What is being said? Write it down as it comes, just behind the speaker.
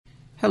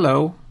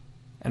Hello,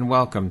 and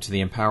welcome to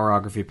the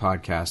Empowerography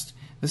Podcast.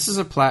 This is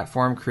a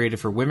platform created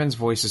for women's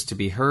voices to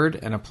be heard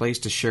and a place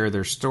to share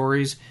their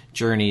stories,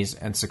 journeys,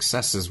 and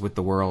successes with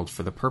the world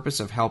for the purpose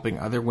of helping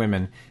other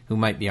women who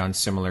might be on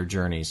similar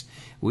journeys.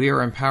 We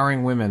are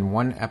empowering women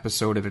one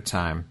episode at a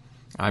time.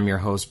 I'm your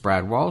host,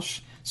 Brad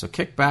Walsh, so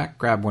kick back,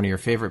 grab one of your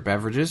favorite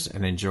beverages,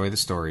 and enjoy the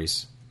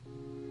stories.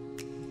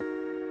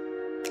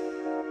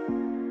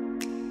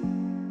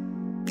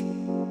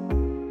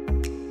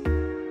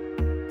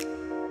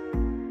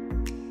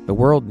 The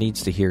world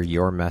needs to hear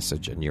your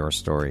message and your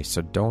story,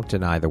 so don't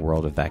deny the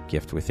world of that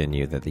gift within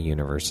you that the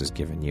universe has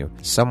given you.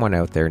 Someone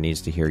out there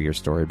needs to hear your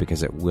story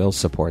because it will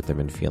support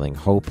them in feeling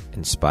hope,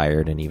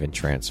 inspired, and even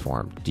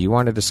transformed. Do you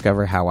want to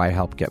discover how I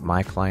help get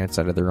my clients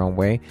out of their own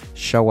way,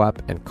 show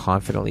up, and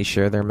confidently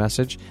share their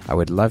message? I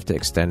would love to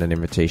extend an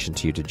invitation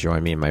to you to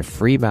join me in my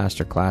free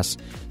masterclass,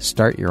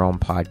 Start Your Own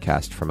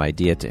Podcast from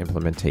Idea to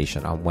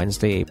Implementation, on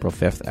Wednesday, April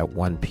 5th at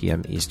 1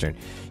 p.m. Eastern.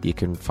 You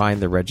can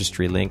find the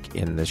registry link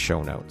in the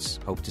show notes.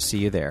 Hope to see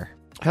you there.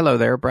 Hello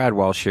there, Brad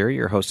Walsh here,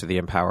 your host of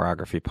the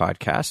Empowerography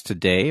Podcast.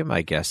 Today,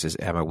 my guest is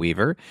Emma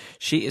Weaver.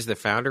 She is the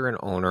founder and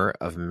owner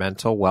of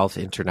Mental Wealth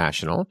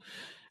International,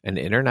 an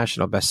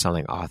international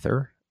best-selling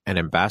author, an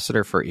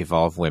ambassador for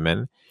Evolve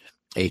Women,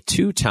 a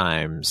 2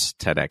 times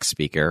TEDx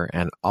speaker,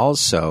 and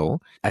also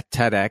a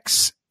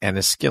TEDx and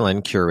a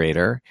Skillin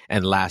curator,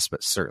 and last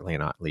but certainly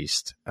not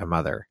least, a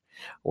mother.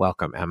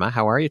 Welcome, Emma.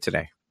 How are you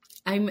today?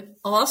 I'm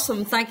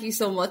awesome. Thank you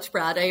so much,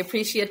 Brad. I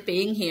appreciate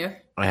being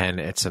here. And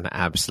it's an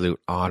absolute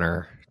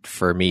honor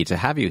for me to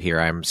have you here.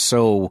 I'm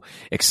so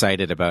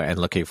excited about and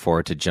looking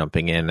forward to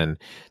jumping in and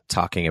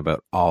talking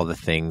about all the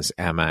things,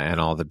 Emma, and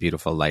all the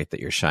beautiful light that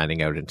you're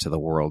shining out into the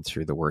world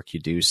through the work you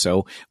do.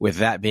 So with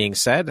that being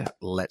said,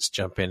 let's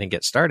jump in and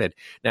get started.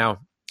 Now,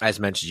 as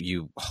mentioned,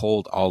 you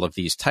hold all of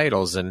these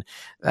titles, and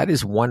that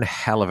is one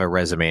hell of a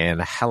resume and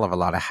a hell of a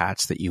lot of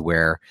hats that you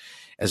wear,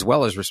 as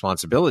well as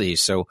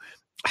responsibilities. So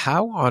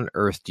how on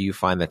earth do you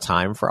find the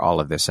time for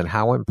all of this, and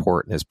how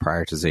important is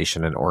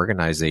prioritization and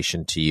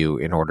organization to you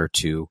in order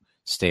to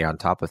stay on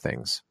top of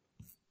things?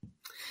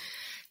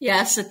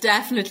 Yes, it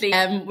definitely.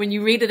 When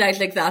you read it out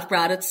like that,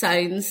 Brad, it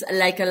sounds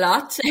like a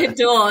lot. It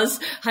does.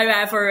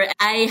 However,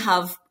 I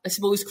have, I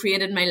suppose,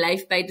 created my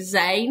life by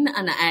design,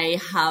 and I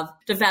have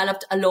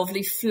developed a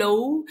lovely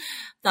flow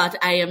that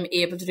I am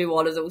able to do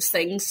all of those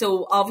things.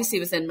 So obviously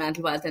within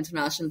Mental Wealth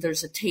International,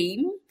 there's a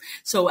team.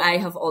 So I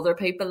have other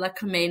people that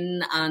come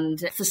in and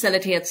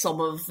facilitate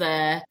some of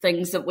the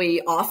things that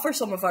we offer,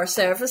 some of our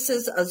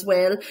services as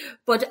well.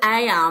 But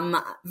I am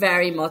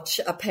very much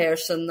a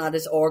person that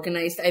is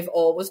organized. I've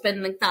always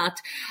been like that.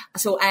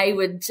 So I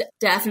would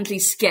definitely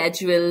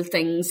schedule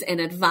things in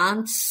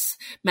advance.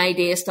 My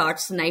day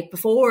starts the night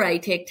before. I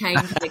take time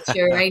to make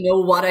sure I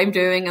know what I'm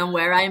doing and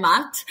where I'm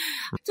at.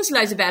 It just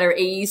allows a better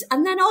ease,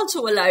 and then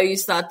also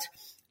allows that,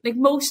 like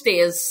most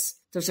days,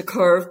 there's a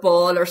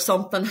curveball or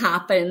something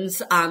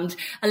happens, and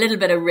a little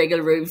bit of wriggle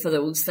room for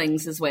those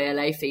things as well,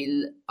 I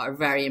feel, are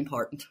very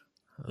important.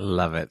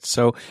 Love it.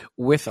 So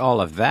with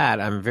all of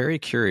that, I'm very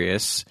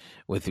curious,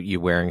 with you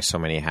wearing so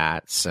many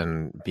hats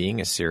and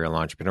being a serial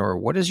entrepreneur,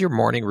 what does your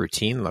morning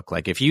routine look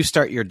like? If you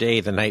start your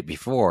day the night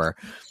before,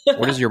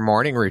 what does your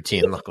morning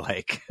routine look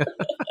like?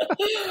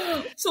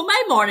 So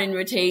my morning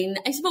routine,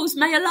 I suppose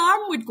my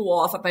alarm would go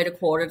off about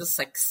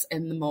 5:45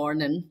 in the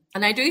morning.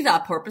 And I do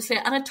that purposely.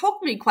 And it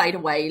took me quite a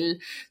while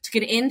to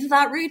get into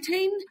that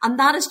routine. And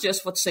that is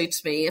just what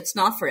suits me. It's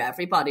not for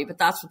everybody, but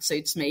that's what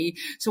suits me.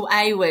 So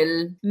I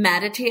will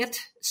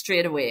meditate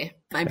straight away.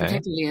 I'm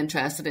particularly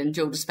interested in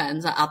Joe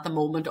Dispenza at the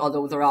moment,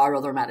 although there are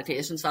other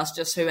meditations. That's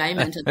just who I'm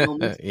into at the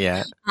moment.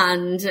 Yeah.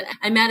 And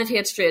I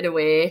meditate straight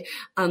away.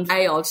 And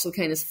I also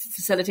kind of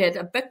facilitate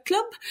a book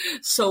club.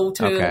 So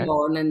 2 in the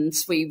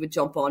mornings, we would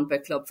jump on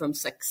book club from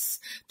 6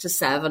 to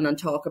 7 and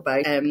talk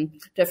about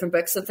different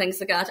books and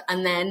things like that.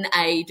 And then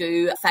I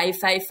do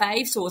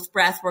 555. So it's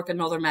breath work,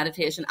 another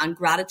meditation, and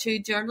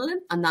gratitude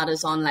journaling. And that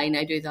is online.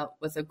 I do that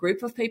with a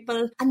group of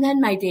people. And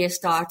then my day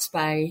starts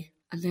by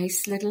a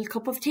nice little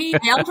cup of tea.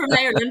 I am from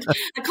Ireland.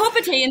 A cup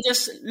of tea, and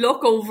just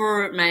look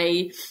over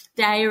my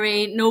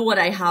diary, know what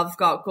I have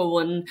got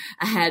going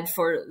ahead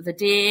for the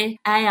day.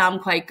 I am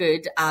quite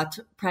good at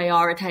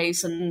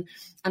prioritising.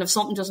 And if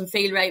something doesn't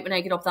feel right when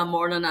I get up that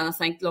morning and I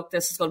think, look,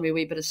 this is going to be a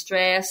wee bit of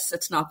stress,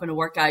 it's not going to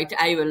work out,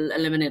 I will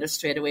eliminate it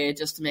straight away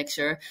just to make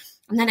sure.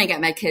 And then I get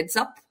my kids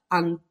up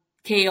and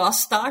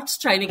chaos starts,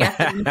 trying to get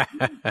them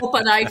up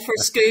and out for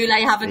school. I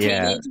have a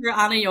teenager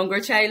and a younger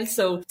child,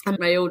 and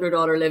my older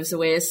daughter lives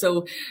away,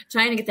 so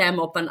trying to get them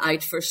up and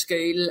out for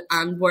school.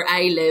 And where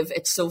I live,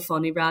 it's so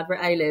funny, Brad,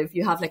 where I live,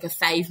 you have like a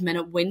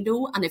 5-minute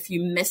window, and if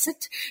you miss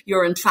it,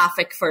 you're in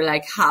traffic for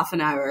like half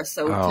an hour.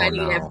 So trying to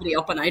get everybody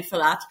up and out for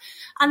that.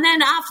 And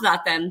then after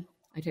that, then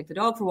I take the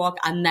dog for a walk,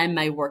 and then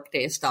my work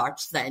day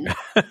starts then.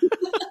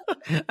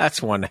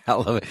 That's one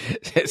hell of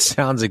it.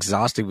 Sounds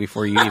exhausting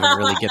before you even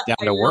really get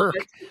down to work.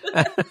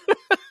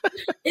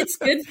 It's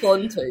good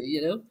fun too,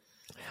 you know.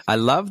 I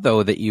love,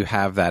 though, that you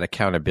have that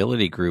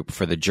accountability group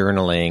for the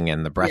journaling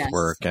and the breath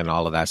work and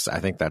all of that.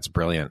 I think that's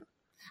brilliant.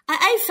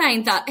 I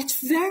find that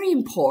it's very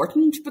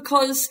important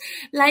because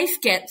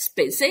life gets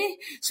busy.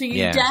 So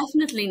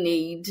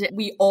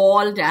we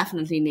all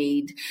definitely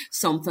need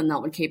something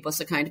that would keep us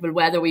accountable,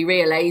 whether we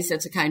realise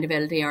it's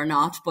accountability or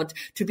not. But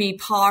to be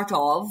part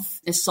of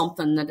is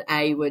something that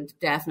I would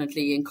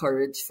definitely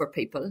encourage for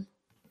people.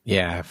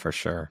 Yeah, for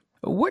sure.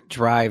 What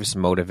drives,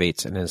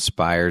 motivates, and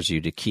inspires you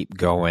to keep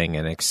going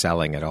and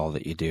excelling at all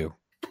that you do?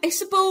 I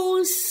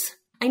suppose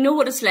I know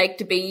what it's like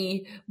to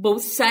be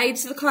both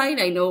sides of the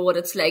coin. I know what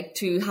it's like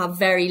to have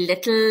very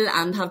little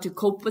and have to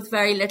cope with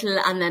very little.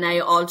 And then I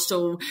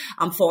also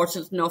am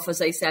fortunate enough,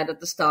 as I said at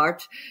the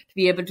start, to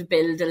be able to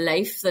build a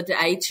life that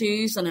I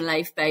choose and a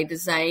life by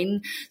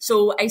design.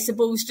 So I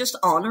suppose just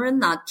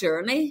honouring that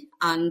journey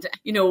and,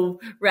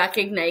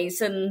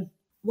 recognising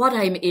what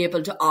I'm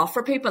able to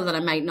offer people that I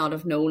might not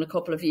have known a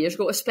couple of years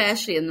ago,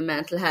 especially in the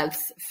mental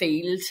health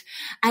field.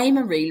 I'm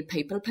a real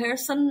people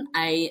person.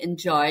 I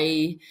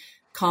enjoy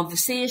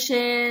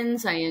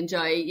conversations. I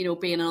enjoy,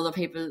 being in other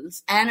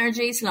people's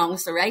energy, as long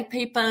as the right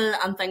people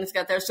and things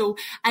get there. So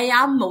I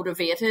am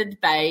motivated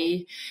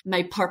by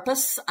my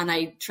purpose, and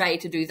I try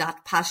to do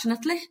that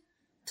passionately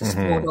to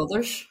support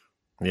others.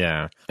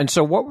 Yeah. And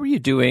so what were you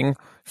doing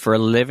for a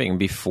living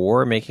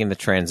before making the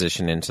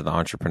transition into the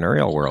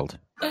entrepreneurial world?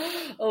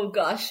 Oh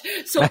gosh.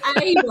 So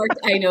I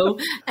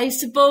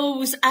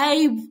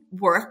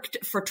worked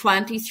for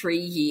 23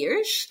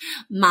 years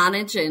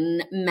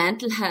managing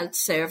mental health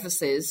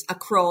services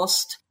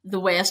across the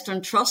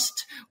Western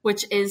Trust,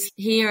 which is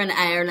here in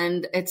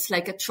Ireland. It's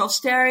like a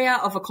trust area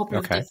of a couple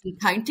of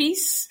different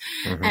counties.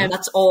 And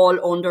that's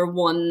all under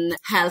one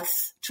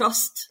health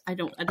trust. I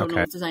don't know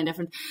if there's any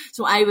different.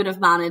 So I would have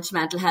managed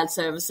mental health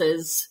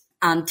services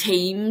and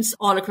teams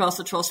all across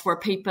the trust where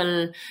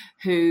people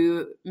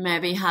who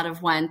maybe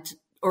went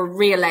or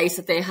realised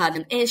that they had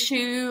an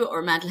issue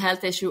or a mental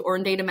health issue or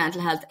indeed a mental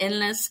health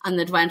illness, and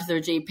they'd went to their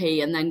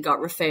GP and then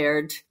got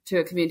referred to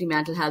a community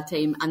mental health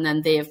team, and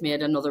then they've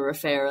made another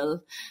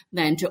referral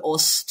then to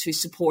us to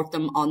support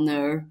them on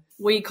their,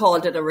 we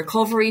called it a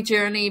recovery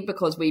journey,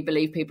 because we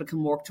believe people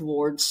can work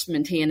towards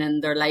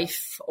maintaining their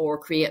life or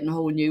creating a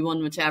whole new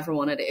one, whichever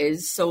one it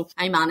is. So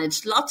I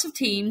managed lots of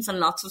teams and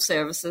lots of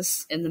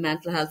services in the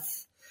mental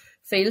health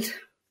field.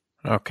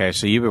 Okay,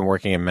 so you've been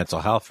working in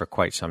mental health for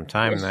quite some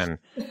time then.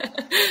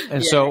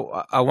 And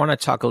so I want to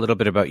talk a little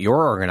bit about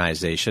your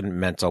organization,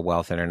 Mental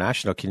Wealth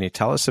International. Can you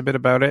tell us a bit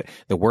about it,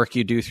 the work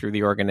you do through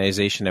the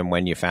organization, and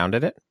when you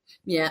founded it?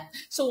 Yeah.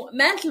 So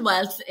Mental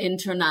Wealth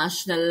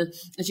International,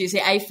 as you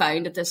say, I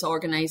founded this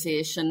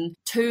organization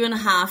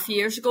 2.5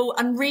 years ago,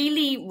 and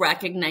really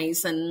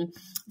recognizing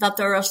that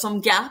there are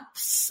some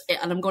gaps,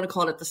 and I'm going to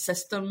call it the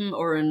system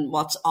or in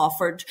what's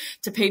offered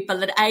to people,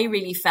 that I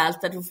really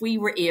felt that if we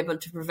were able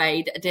to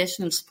provide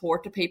additional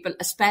support to people,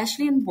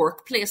 especially in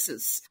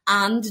workplaces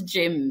and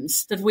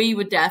gyms, that we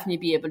would definitely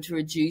be able to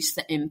reduce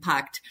the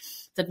impact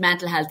that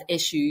mental health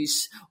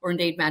issues or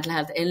indeed mental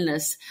health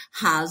illness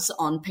has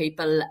on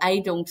people. I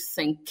don't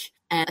think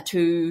a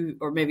 2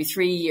 or maybe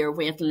 3 year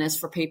waiting list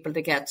for people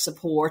to get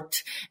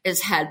support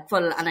is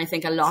helpful, and I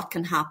think a lot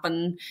can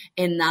happen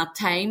in that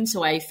time.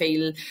 So I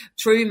feel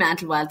through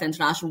Mental Wealth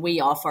International we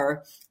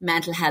offer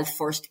mental health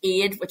first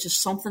aid, which is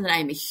something that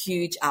I'm a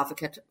huge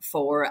advocate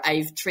for.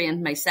 I've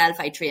trained myself,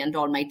 I trained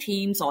all my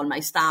teams, all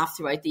my staff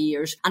throughout the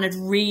years, and it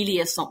really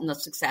is something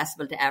that's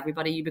accessible to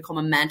everybody. You become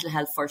a mental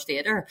health first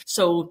aider.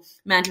 So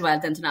Mental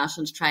Wealth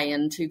International is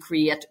trying to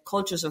create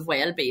cultures of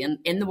well-being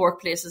in the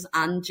workplaces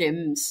and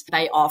gyms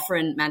by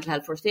offering mental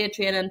health first aid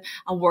training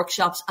and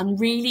workshops, and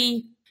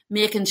really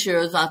making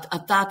sure that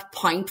at that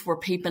point where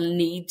people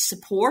need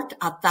support,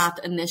 at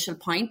that initial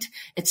point,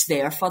 it's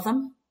there for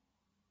them.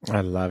 I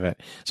love it.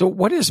 So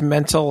what is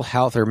mental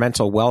health or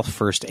mental wealth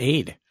first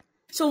aid?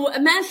 So a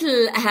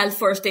mental health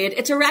first aid,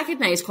 it's a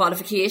recognised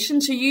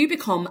qualification. So you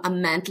become a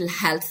mental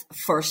health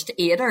first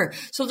aider.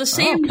 So the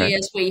same way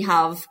as we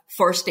have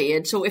first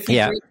aid. So if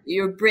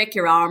you break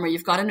your arm or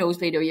you've got a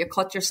nosebleed or you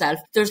cut yourself,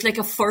 there's like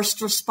a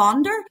first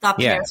responder, that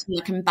person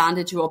that can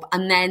bandage you up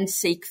and then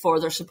seek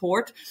further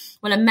support.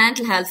 Well, a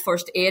mental health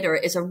first aider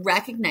is a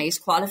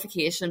recognised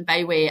qualification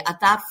by way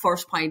at that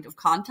first point of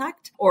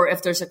contact, or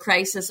if there's a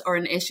crisis or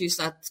an issue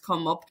that's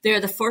come up, they're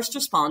the first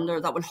responder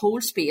that will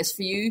hold space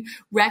for you,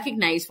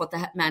 recognise what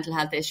the mental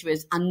health issue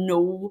is, and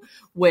know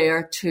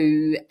where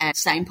to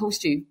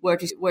signpost you, where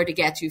to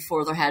get you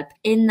further help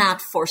in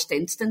that first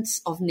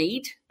instance of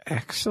need.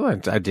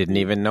 Excellent. I didn't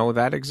even know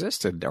that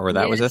existed or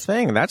that was a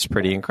thing. That's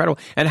pretty incredible.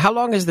 And how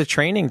long is the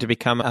training to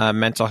become a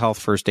mental health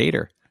first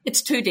aider?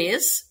 It's 2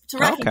 days. It's a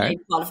recognised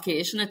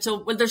qualification.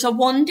 There's a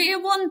 1 day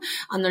one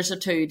and there's a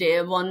 2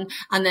 day one,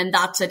 and then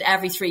that's it.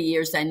 Every 3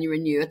 years then you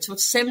renew it. So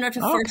it's similar to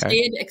first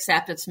aid,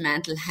 except it's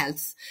mental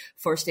health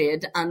first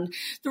aid. And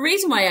the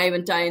reason why I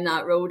went down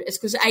that road is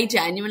because I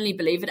genuinely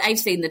believe it. I've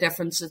seen the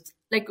differences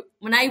like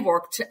when I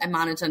worked in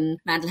managing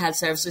mental health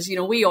services, you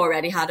know, we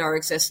already had our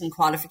existing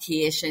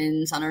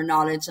qualifications and our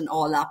knowledge and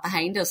all that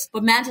behind us.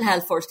 But mental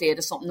health first aid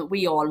is something that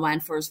we all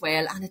went for as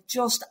well. And it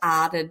just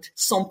added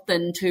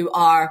something to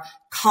our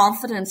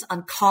confidence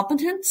and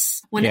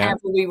competence whenever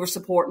we were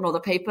supporting other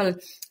people.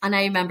 And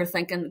I remember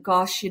thinking,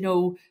 gosh, you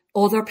know,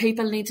 other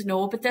people need to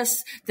know about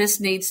this. This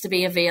needs to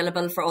be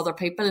available for other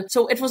people.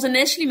 So it was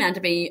initially meant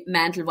to be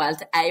Mental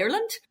Wealth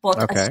Ireland,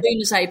 but as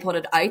soon as I put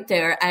it out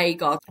there, I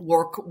got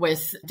work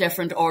with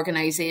different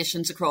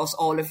organisations across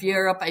all of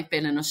Europe. I've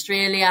been in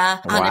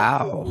Australia.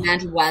 Wow. And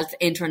Mental Wealth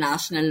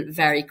International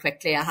very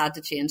quickly. I had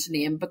to change the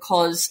name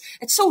because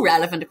it's so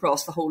relevant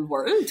across the whole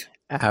world.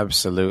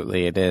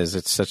 Absolutely, it is.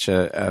 It's such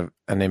an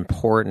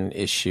important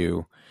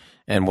issue.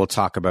 And we'll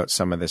talk about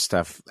some of this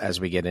stuff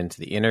as we get into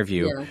the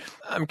interview. Yeah.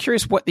 I'm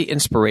curious what the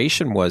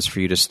inspiration was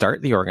for you to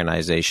start the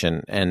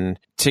organization and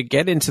to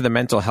get into the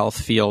mental health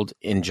field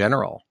in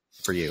general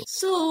for you.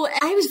 So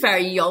I was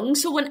very young.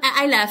 So when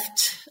I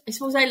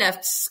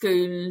left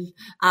school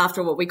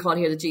after what we call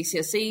here the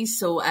GCSEs.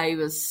 So I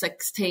was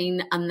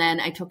 16 and then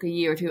I took a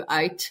year or two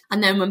out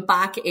and then went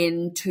back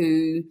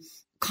into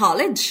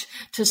college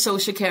to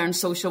social care and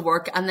social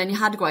work. And then you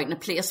had to go out in a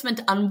placement.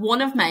 And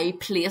one of my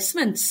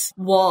placements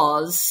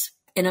was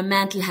in a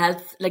mental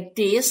health, like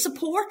day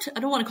support. I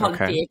don't want to call it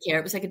daycare.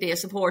 It was like a day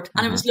support.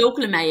 And it was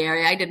local in my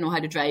area. I didn't know how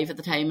to drive at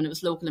the time and it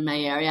was local in my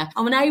area.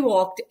 And when I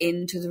walked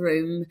into the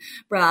room,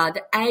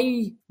 Brad,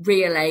 I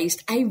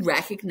recognized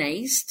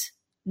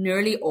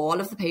nearly all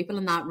of the people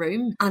in that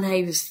room. And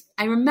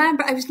I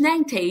remember I was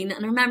 19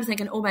 and I remember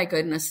thinking, oh my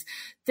goodness,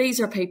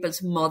 these are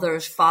people's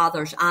mothers,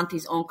 fathers,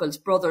 aunties, uncles,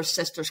 brothers,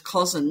 sisters,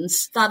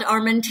 cousins that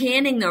are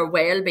maintaining their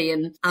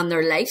well-being and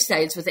their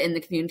lifestyles within the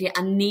community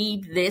and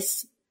need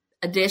this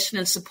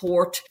additional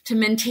support to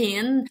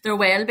maintain their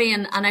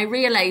well-being. And I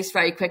realised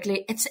very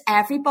quickly it's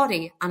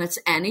everybody and it's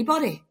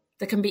anybody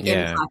that can be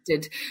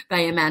impacted by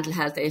a mental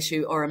health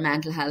issue or a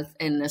mental health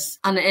illness.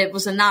 And it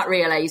was in that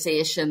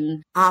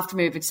realisation, after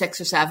maybe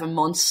 6 or 7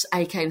 months,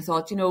 I kind of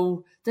thought, you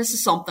know, this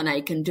is something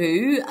I can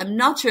do. I'm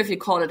not sure if you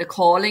call it a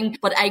calling,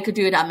 but I could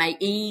do it at my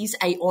ease.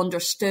 I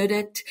understood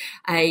it.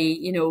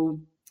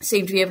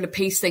 Seemed to be able to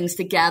piece things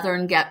together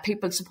and get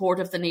people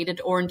support if they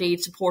needed, or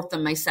indeed support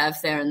them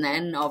myself there and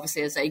then,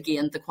 obviously, as I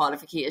gained the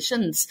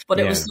qualifications. But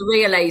it was the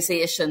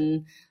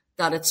realisation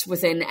that it's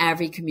within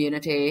every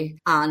community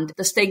and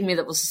the stigma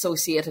that was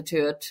associated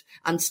to it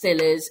and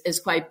still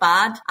is quite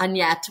bad. And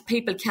yet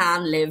people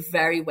can live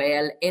very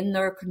well in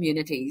their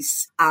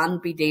communities and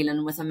be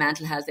dealing with a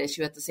mental health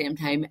issue at the same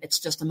time. It's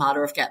just a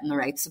matter of getting the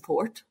right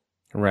support.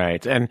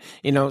 Right. And,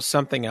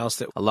 something else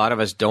that a lot of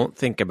us don't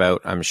think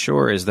about, I'm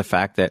sure, is the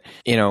fact that,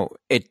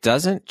 it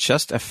doesn't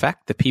just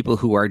affect the people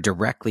who are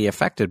directly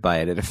affected by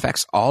it. It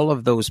affects all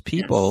of those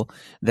people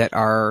that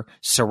are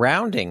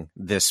surrounding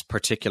this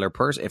particular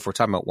person. If we're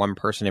talking about one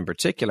person in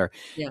particular,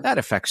 that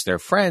affects their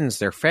friends,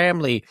 their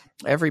family,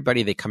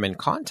 everybody they come in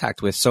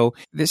contact with. So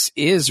this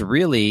is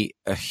really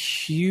a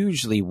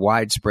hugely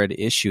widespread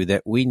issue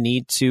that we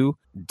need to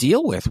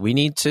deal with. We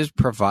need to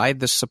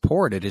provide the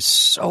support. It is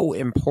so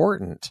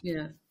important.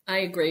 Yeah. I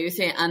agree with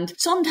you. And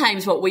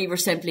sometimes what we were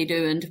simply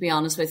doing, to be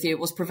honest with you,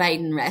 was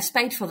providing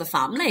respite for the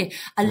family,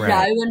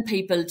 allowing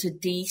people to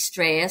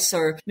de-stress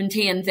or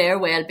maintain their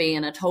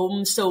well-being at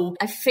home. So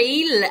I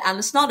feel, and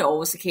it's not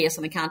always the case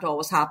and it can't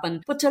always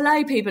happen, but to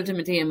allow people to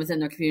maintain within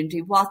their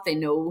community what they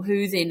know,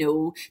 who they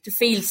know, to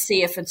feel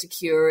safe and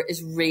secure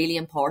is really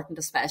important,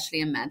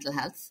 especially in mental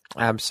health.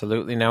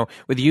 Absolutely. Now,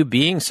 with you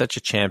being such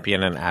a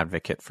champion and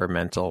advocate for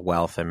mental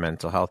wealth and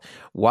mental health,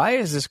 why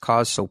is this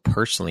cause so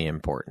personally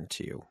important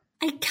to you?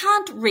 I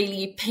can't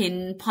really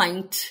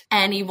pinpoint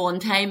any one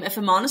time, if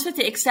I'm honest with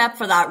you, except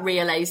for that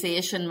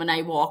realisation when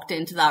I walked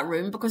into that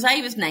room, because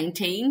I was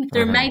 19.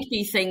 There might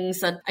be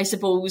things that I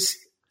suppose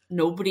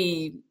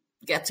nobody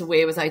gets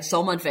away without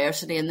some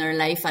adversity in their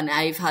life, and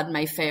I've had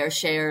my fair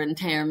share in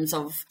terms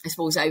of, I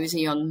suppose I was a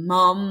young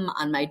mum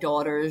and my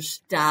daughter's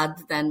dad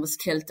then was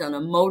killed on a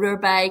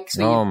motorbike.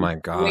 So oh my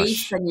gosh.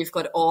 Grief and you've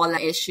got all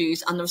the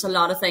issues and there was a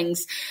lot of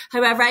things.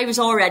 However, I was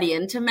already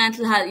into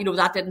mental health.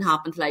 That didn't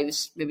happen until I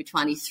was maybe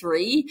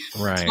 23.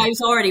 Right. So I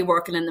was already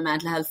working in the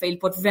mental health field,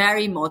 but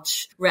very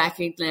much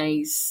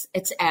recognise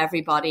it's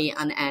everybody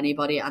and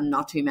anybody, and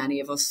not too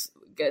many of us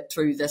get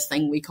through this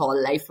thing we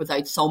call life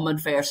without some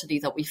adversity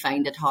that we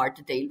find it hard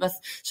to deal with.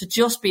 So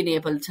just being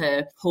able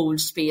to hold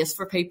space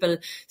for people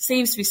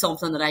seems to be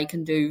something that I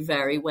can do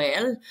very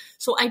well.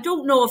 So I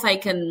don't know if I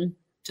can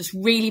just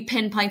really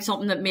pinpoint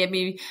something that made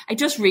me, I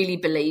just really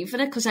believe in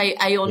it because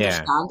I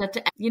understand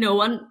it,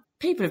 and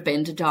people have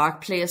been to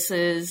dark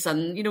places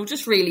and,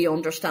 just really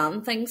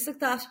understand things like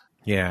that.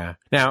 Yeah.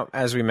 Now,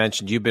 as we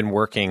mentioned, you've been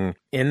working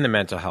in the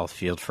mental health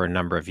field for a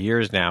number of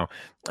years now.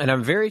 And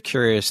I'm very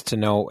curious to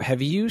know,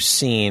 have you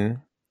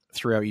seen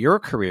throughout your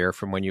career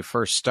from when you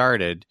first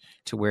started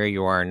to where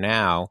you are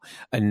now,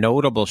 a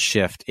notable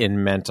shift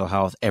in mental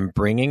health and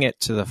bringing it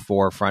to the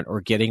forefront or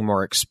getting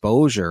more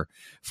exposure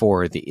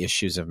for the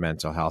issues of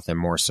mental health and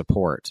more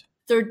support?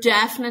 There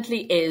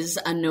definitely is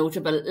a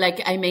notable,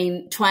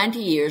 20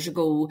 years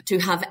ago, to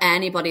have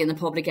anybody in the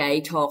public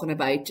eye talking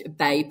about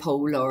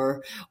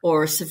bipolar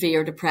or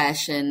severe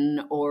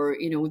depression or,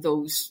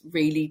 those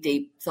really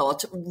deep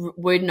thoughts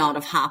would not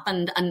have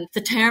happened. And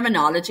the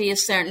terminology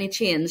has certainly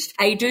changed.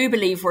 I do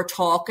believe we're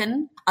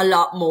talking a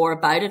lot more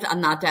about it,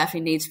 and that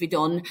definitely needs to be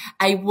done.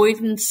 I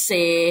wouldn't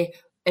say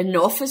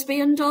enough is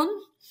being done.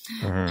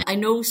 Mm-hmm. I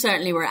know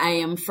certainly where I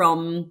am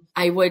from,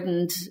 I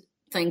wouldn't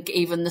think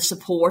even the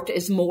support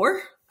is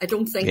more. I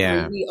don't think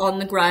really on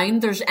the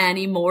ground there's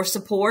any more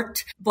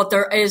support, but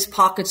there is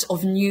pockets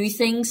of new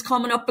things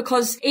coming up,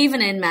 because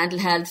even in mental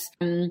health,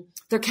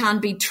 there can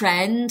be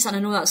trends. And I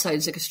know that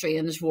sounds like a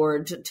strange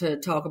word to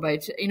talk about,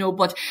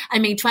 but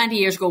 20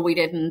 years ago, we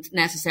didn't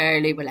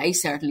necessarily, I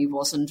certainly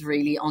wasn't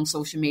really on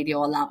social media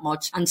all that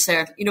much. And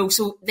certainly,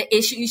 so the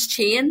issues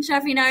change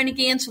every now and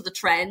again. So the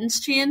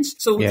trends change.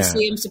 So the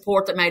same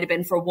support that might have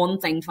been for one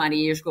thing 20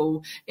 years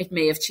ago, it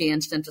may have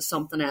changed into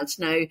something else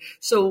now.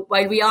 So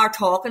while we are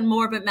talking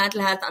more about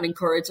mental health and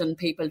encouraging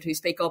people to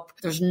speak up,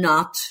 there's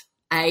not,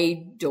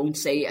 I don't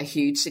see a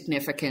huge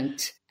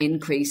significant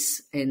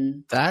increase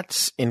in.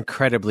 That's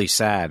incredibly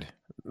sad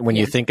when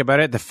you think about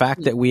it. The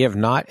fact that we have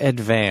not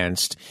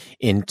advanced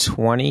in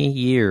 20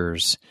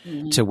 years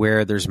to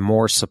where there's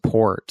more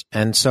support.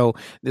 And so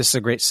this is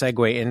a great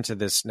segue into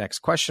this next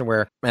question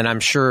and I'm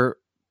sure,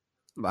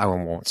 I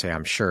won't say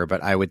I'm sure,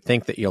 but I would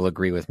think that you'll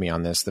agree with me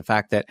on this. The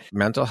fact that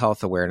mental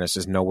health awareness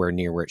is nowhere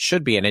near where it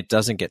should be, and it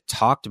doesn't get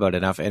talked about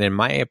enough. And in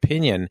my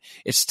opinion,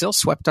 it's still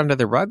swept under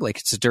the rug like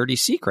it's a dirty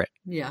secret.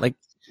 Yeah.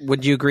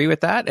 Would you agree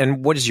with that?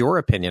 And what is your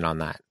opinion on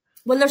that?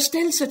 Well, there's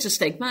still such a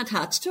stigma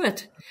attached to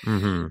it,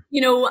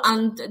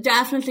 and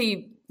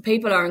definitely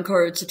people are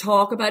encouraged to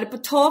talk about it,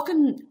 but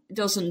talking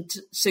doesn't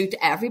suit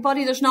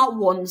everybody. There's not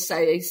one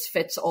size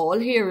fits all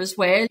here as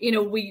well.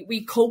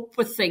 We cope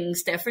with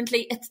things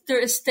differently. There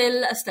is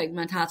still a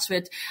stigma attached to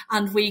it,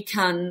 and we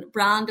can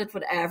brand it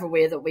whatever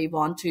way that we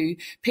want to.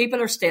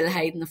 People are still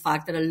hiding the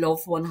fact that a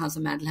loved one has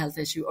a mental health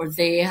issue or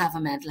they have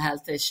a mental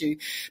health issue,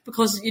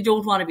 because you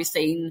don't want to be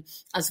seen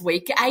as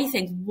weak. I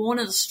think one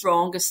of the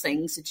strongest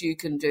things that you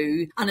can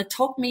do, and it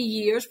took me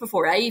years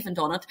before I even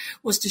done it,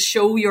 was to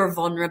show your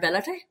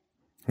vulnerability.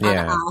 And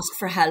ask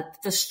for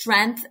help. The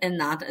strength in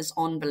that is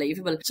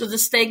unbelievable. So the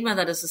stigma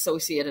that is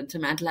associated to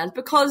mental health,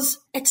 because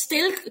it's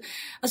still,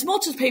 as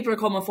much as people are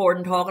coming forward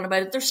and talking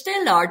about it, there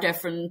still are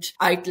different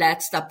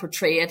outlets that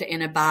portray it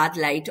in a bad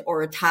light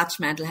or attach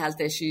mental health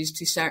issues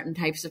to certain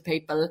types of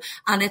people,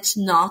 and it's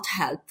not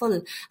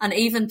helpful. And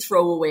even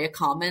throwaway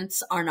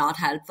comments are not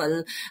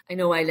helpful. I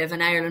know I live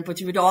in Ireland, but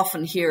you would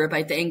often hear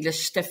about the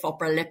English stiff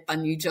upper lip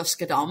and you just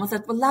get on with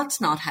it. Well,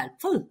 that's not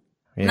helpful.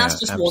 And that's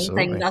just one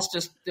thing. That's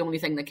just the only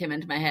thing that came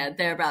into my head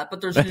there, Brad. But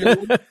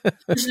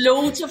there's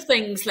loads of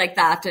things like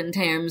that in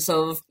terms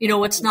of,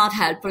 it's not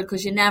helpful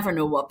because you never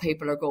know what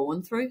people are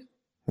going through.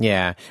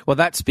 Yeah. Well,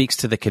 that speaks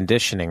to the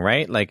conditioning,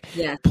 right?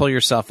 Pull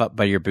yourself up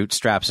by your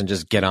bootstraps and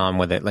just get on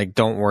with it.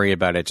 Don't worry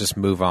about it. Just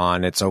move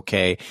on. It's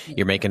okay.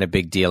 You're making a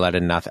big deal out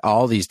of nothing.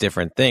 All these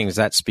different things.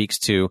 That speaks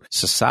to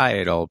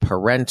societal,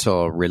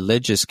 parental,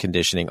 religious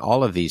conditioning,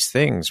 all of these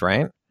things,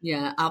 right?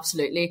 Yeah,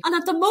 absolutely. And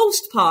at the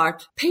most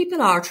part,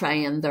 people are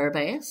trying their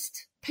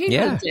best.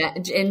 People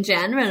in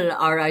general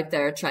are out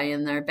there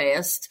trying their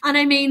best.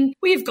 And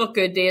we've got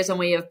good days and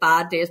we have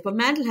bad days, but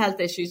mental health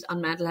issues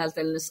and mental health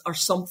illness are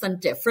something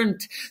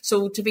different.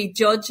 So to be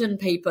judging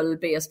people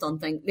based on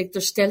things,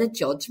 there's still a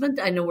judgment.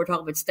 I know we're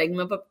talking about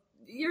stigma, but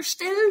you're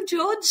still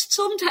judged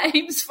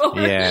sometimes for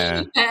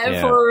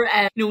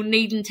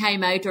needing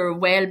time out or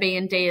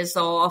well-being days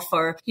off,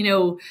 or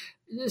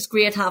it's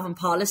great having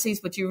policies,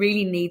 but you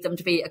really need them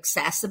to be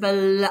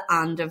accessible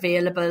and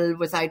available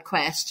without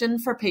question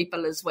for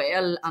people as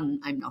well. And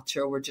I'm not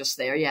sure we're just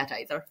there yet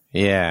either.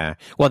 Yeah.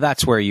 Well,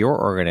 that's where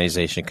your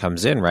organization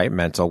comes in, right?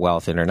 Mental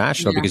Wealth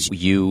International, because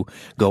you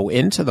go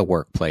into the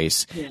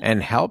workplace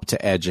and help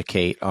to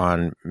educate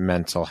on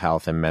mental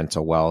health and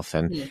mental wealth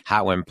and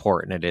how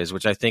important it is,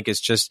 which I think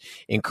is just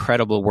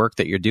incredible work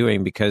that you're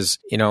doing, because,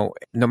 no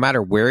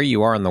matter where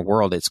you are in the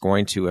world, it's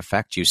going to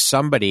affect you.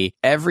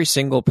 Every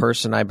single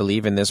person, I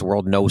believe, in this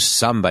world knows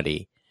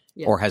somebody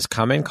or has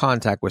come in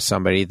contact with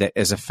somebody that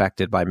is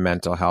affected by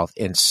mental health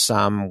in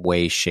some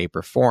way, shape,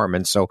 or form.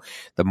 And so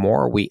the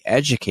more we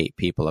educate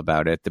people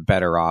about it, the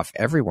better off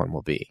everyone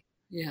will be.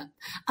 Yeah.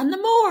 And the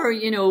more,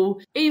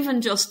 even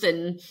just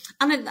a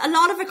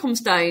lot of it comes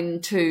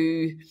down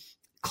to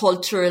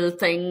cultural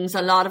things.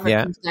 A lot of it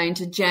comes down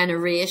to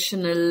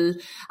generational,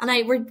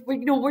 and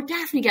we're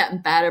definitely getting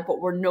better,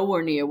 but we're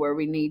nowhere near where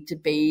we need to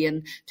be.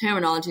 And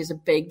terminology is a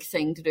big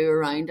thing to do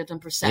around it,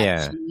 and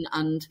perception,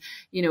 and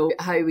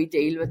how we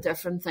deal with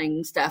different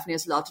things definitely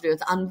has a lot to do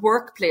with it. And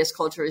workplace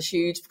culture is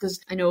huge, because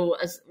I know,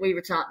 as we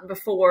were chatting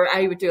before,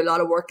 I would do a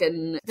lot of work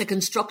in the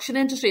construction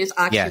industry. It's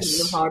actually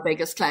one of our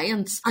biggest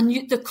clients,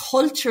 and the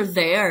culture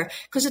there,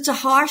 because it's a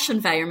harsh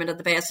environment at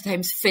the best of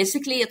times.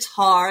 Physically, it's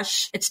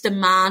harsh, it's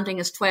demanding,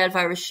 it's hours,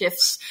 12-hour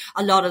shifts.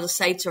 A lot of the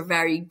sites are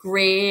very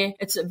grey.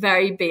 It's a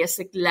very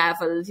basic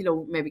level,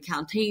 maybe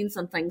canteens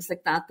and things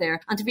like that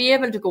there. And to be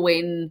able to go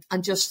in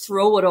and just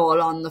throw it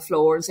all on the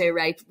floor and say,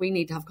 right, we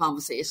need to have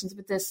conversations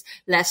about this.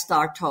 Let's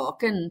start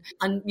talking.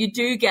 And you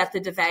do get the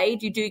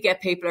divide. You do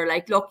get people who are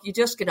like, look, you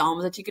just get on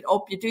with it. You get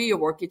up, you do your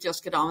work, you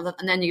just get on with it.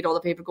 And then you get other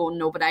people going,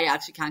 no, but I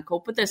actually can't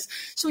cope with this.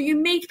 So you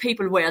meet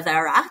people where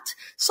they're at.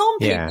 Some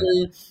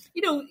people,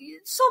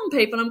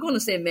 I'm going to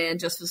say men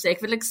just for the sake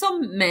of it, like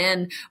some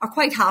men are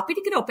quite happy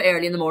to get up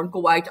early in the morning,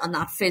 go out on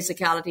that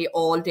physicality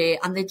all day,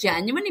 and they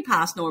genuinely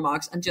pass no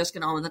remarks and just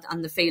get on with it,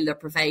 and they feel they're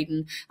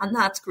providing, and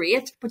that's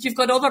great. But you've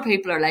got other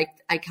people who are like,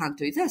 I can't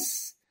do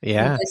this.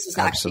 Yeah, this is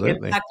actually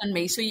impacting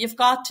me. So you've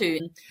got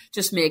to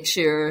just make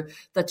sure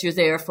that you're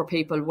there for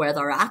people where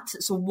they're at.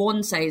 So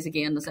one size,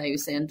 again, as I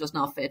was saying, does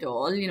not fit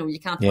all. You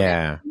can't put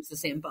everything in the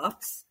same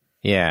box.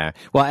 Yeah.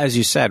 Well, as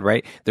you said,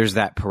 right, there's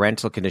that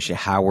parental condition,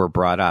 how we're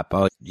brought up.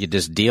 Oh, you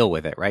just deal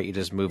with it, right? You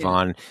just move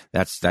on.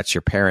 That's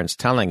your parents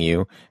telling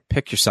you,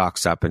 pick your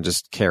socks up and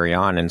just carry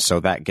on. And so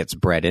that gets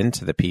bred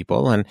into the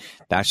people, and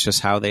that's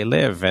just how they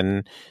live.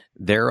 And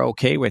they're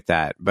okay with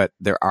that. But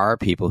there are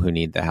people who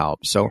need the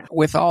help. So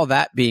with all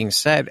that being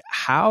said,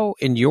 how,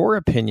 in your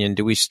opinion,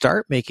 do we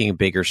start making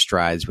bigger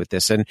strides with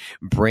this and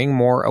bring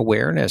more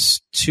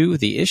awareness to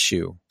the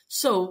issue?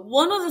 So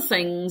one of the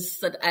things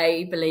that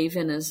I believe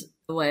in is,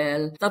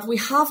 well, that we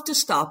have to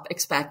stop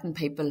expecting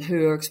people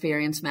who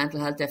experience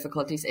mental health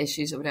difficulties,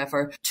 issues or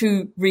whatever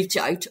to reach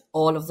out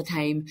all of the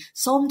time.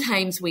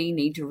 Sometimes we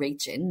need to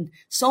reach in.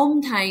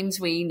 Sometimes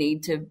we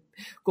need to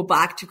go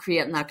back to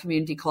creating that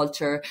community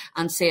culture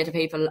and say to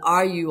people,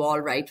 are you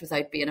all right,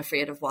 without being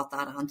afraid of what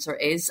that answer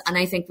is? And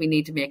I think we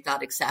need to make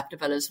that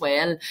acceptable as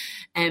well.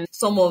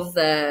 Some of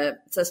the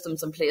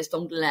systems in place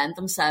don't lend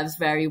themselves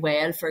very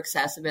well for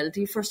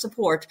accessibility, for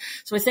support.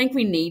 So I think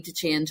we need to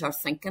change our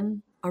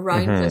thinking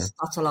around this.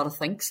 That's a lot of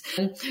things.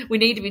 We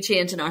need to be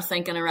changing our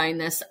thinking around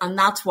this, and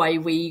that's why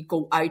we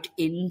go out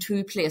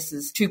into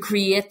places to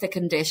create the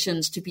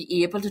conditions to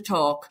be able to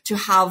talk, to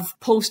have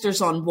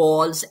posters on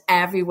walls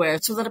everywhere,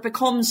 so that it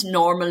becomes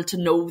normal to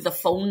know the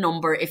phone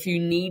number if you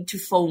need to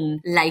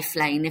phone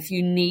Lifeline, if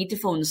you need to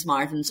phone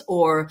Smartens,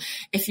 or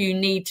if you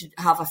need to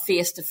have a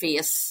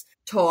face-to-face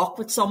talk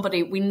with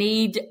somebody. We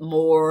need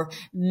more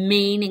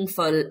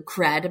meaningful,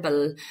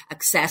 credible,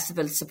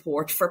 accessible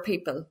support for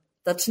people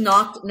that's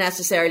not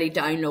necessarily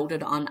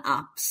downloaded on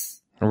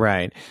apps.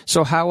 Right.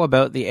 So how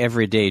about the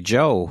everyday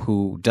Joe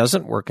who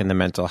doesn't work in the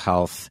mental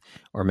health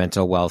or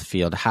mental wealth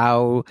field?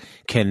 How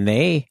can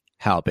they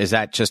help? Is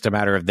that just a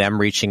matter of them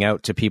reaching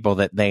out to people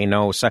that they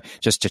know, so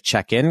just to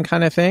check in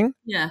kind of thing?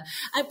 Yeah,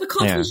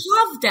 because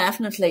we have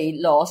definitely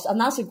lost,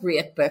 and that's a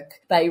great book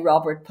by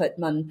Robert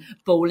Putnam,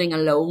 Bowling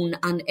Alone,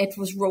 and it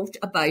was wrote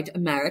about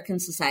American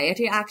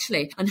society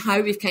actually, and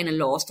how we've kind of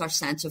lost our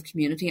sense of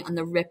community and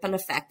the ripple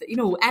effect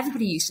that,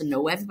 everybody used to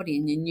know everybody,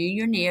 and you knew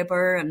your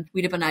neighbour, and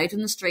we'd have been out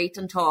in the street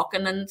and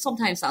talking, and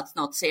sometimes that's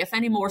not safe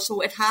anymore, so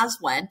it has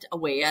went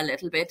away a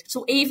little bit.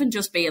 So even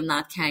just being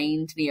that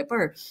kind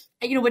neighbour,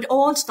 it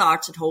all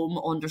starts at home,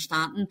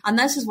 understanding. And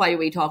this is why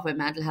we talk about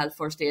mental health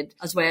first aid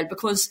as well,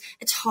 because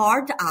it's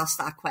hard to ask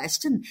that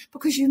question,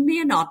 because you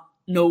may not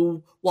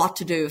know what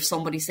to do if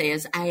somebody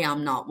says, I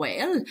am not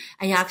well,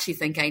 I actually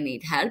think I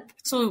need help.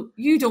 So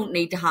you don't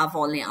need to have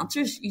all the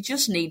answers. You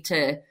just need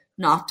to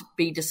not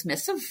be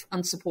dismissive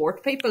and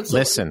support people. So,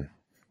 listen.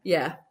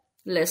 Yeah,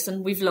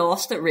 listen. We've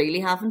lost it really,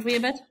 haven't we, a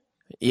bit?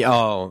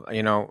 Oh,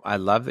 I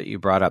love that you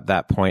brought up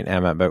that point,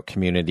 Emma, about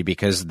community,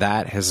 because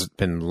that has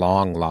been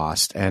long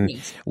lost and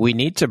we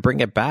need to bring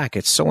it back.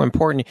 It's so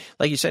important.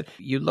 Like you said,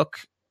 you look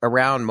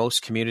around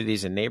most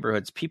communities and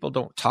neighborhoods, people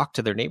don't talk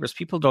to their neighbors.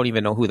 People don't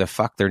even know who the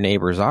fuck their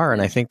neighbors are.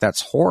 And I think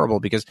that's horrible,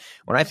 because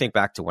when I think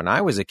back to when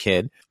I was a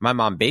kid, my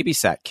mom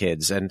babysat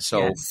kids. And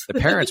so the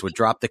parents would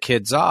drop the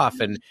kids off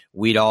and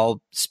we'd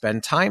all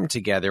spend time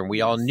together and we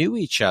all knew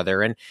each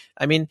other. And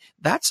I mean,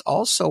 that's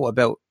also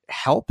about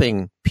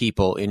helping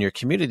people in your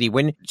community.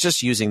 When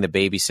just using the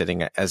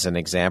babysitting as an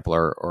example,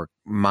 or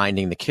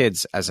minding the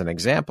kids as an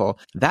example,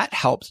 that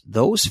helps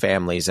those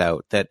families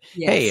out that,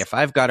 hey, if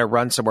I've got to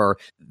run somewhere,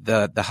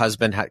 the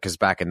husband had, because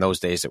back in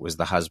those days, it was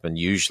the husband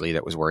usually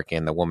that was working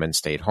and the woman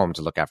stayed home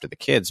to look after the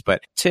kids,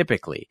 but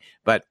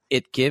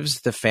it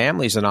gives the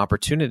families an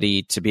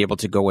opportunity to be able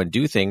to go and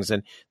do things.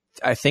 And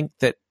I think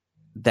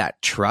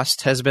that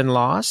trust has been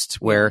lost,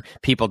 where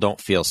people don't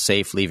feel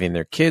safe leaving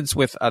their kids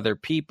with other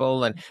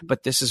people.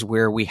 But this is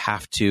where we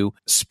have to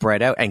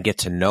spread out and get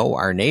to know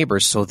our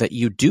neighbors, so that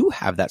you do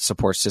have that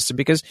support system,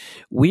 because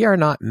we are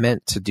not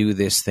meant to do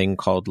this thing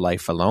called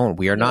life alone.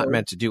 We are not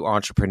meant to do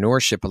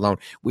entrepreneurship alone.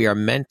 We are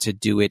meant to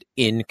do it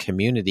in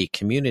community.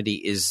 Community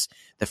is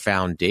the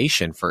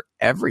foundation for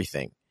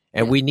everything.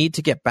 And we need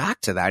to get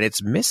back to that.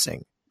 It's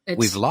missing.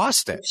 We've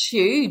lost it. It's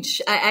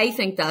huge. I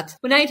think that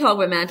when I talk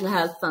about mental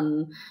health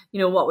and,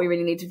 what we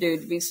really need to do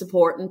to be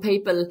supporting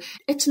people,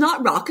 it's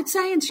not rocket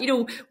science.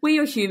 We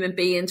are human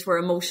beings. We're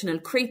emotional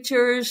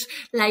creatures.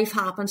 Life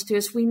happens to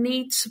us. We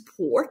need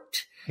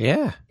support.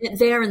 Yeah.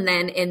 There and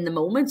then in the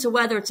moment. So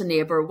whether it's a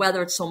neighbor,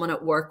 whether it's someone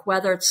at work,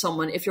 whether it's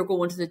someone, if you're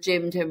going to the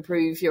gym to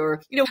improve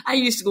your, I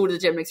used to go to the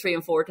gym like 3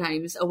 and 4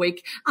 times a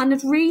week, and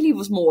it really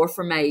was more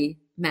for my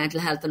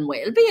mental health and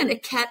well-being.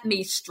 It kept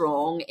me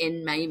strong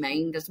in my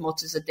mind as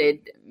much as it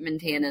did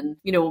maintaining,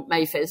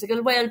 my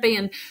physical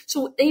well-being.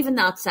 So even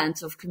that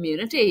sense of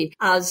community,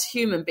 as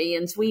human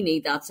beings, we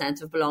need that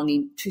sense of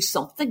belonging to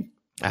something.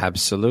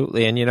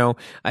 Absolutely. And,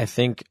 I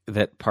think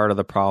that part of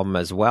the problem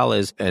as well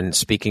is, and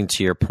speaking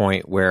to your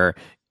point where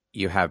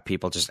you have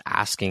people just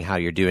asking how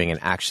you're doing and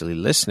actually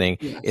listening,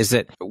 yes, is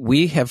that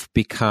we have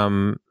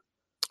become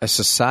a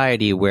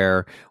society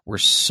where we're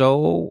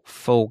so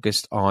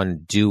focused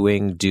on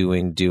doing,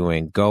 going.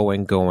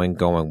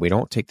 We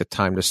don't take the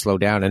time to slow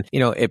down. And,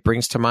 it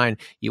brings to mind,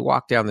 you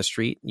walk down the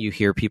street, you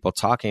hear people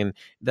talking,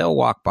 they'll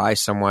walk by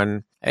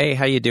someone, hey,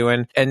 how you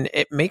doing? And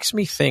it makes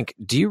me think,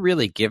 do you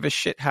really give a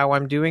shit how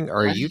I'm doing?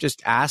 Or are you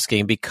just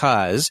asking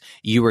because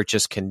you were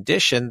just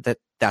conditioned that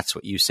that's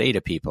what you say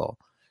to people?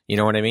 You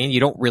know what I mean?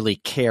 You don't really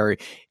care.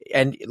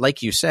 And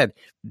like you said,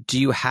 do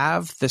you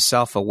have the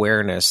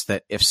self-awareness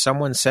that if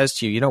someone says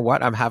to you, you know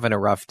what, I'm having a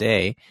rough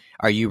day,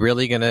 are you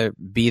really going to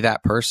be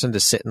that person to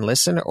sit and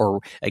listen? Or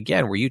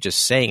again, were you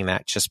just saying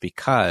that just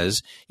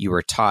because you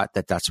were taught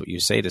that that's what you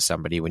say to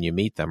somebody when you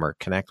meet them or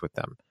connect with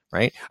them,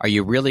 right? Are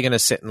you really going to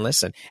sit and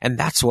listen? And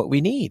that's what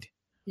we need.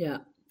 Yeah.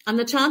 And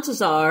the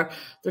chances are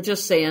they're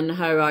just saying,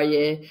 how are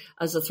you,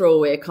 as a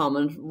throwaway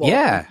comment.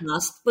 Yeah.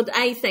 But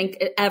I think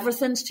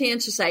everything's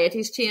changed.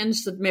 Society's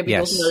changed. That maybe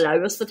doesn't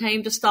allow us the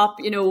time to stop.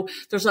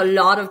 There's a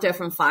lot of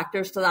different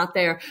factors to that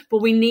there.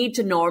 But we need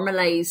to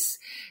normalize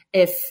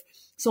if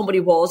somebody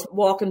was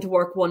walking to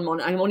work one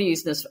morning. I'm only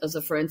using this as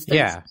a for instance.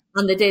 Yeah.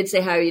 And they did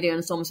say, how are you doing?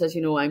 And someone says,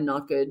 I'm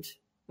not good.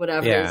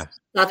 Whatever it is.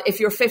 That if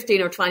you're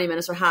 15 or 20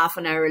 minutes or half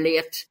an hour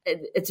late,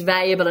 it's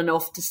valuable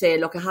enough to say,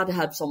 look, I had to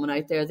help someone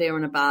out there. They were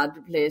in a bad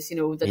place, that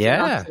you're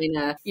not trying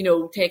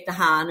to, take the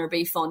hand or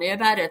be funny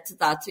about it.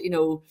 That,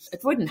 it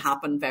wouldn't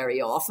happen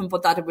very often,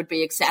 but that it would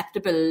be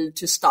acceptable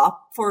to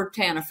stop for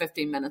 10 or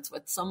 15 minutes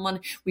with someone.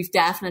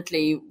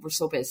 We're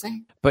so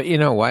busy. But you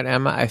know what,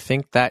 Emma? I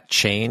think that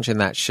change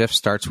and that shift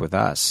starts with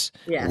us.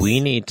 Yes. We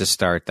need to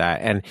start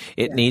that. And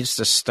it needs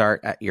to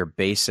start at your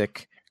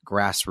basic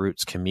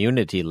grassroots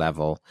community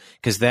level,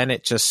 because then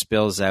it just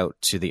spills out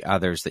to the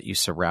others that you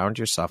surround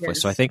yourself with.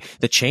 So I think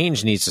the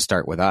change needs to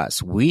start with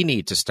us. We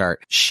need to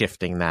start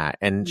shifting that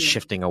and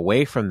shifting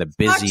away from the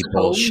busy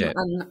bullshit.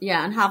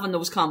 And having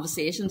those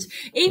conversations,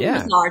 even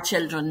with our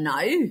children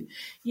now,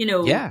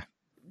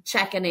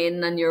 checking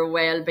in on your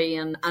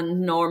well-being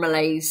and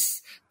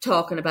normalize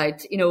talking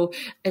about,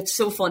 it's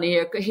so funny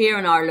here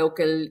in our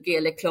local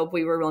Gaelic club,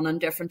 we were running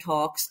different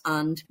talks,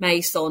 and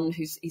my son,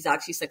 he's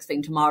actually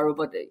 16 tomorrow,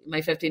 but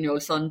my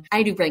 15-year-old son,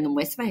 I do bring him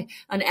with me,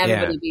 and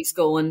everybody's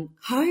going,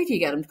 how do you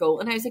get him to go?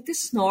 And I was like,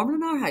 this is normal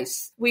in our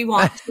house. We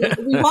want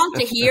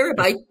to hear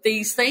about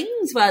these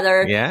things,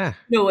 whether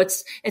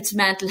it's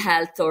mental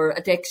health or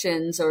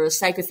addictions, or a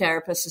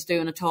psychotherapist is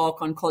doing a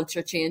talk on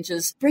culture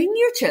changes. Bring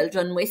your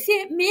children with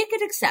you. Make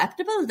it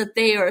acceptable that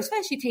they are,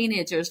 especially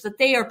teenagers, that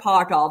they are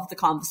part of the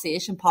conversation,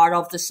 part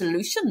of the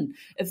solution,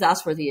 if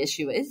that's where the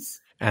issue is.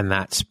 And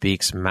that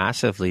speaks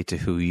massively to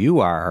who you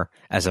are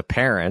as a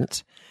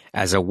parent,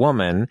 as a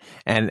woman,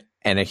 and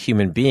a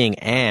human being,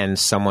 and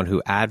someone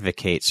who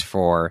advocates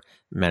for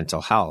mental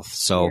health.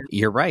 So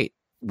you're right.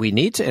 We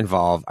need to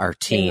involve our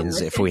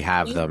teens if we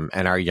have them,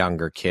 and our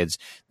younger kids.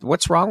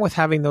 What's wrong with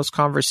having those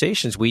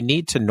conversations? We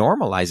need to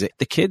normalize it.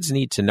 The kids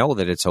need to know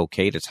that it's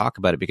okay to talk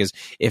about it, because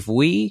if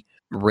we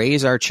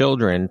raise our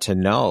children to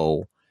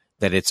know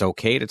that it's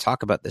okay to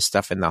talk about this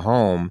stuff in the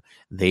home,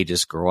 they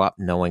just grow up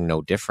knowing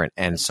no different.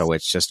 And so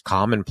it's just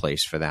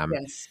commonplace for them.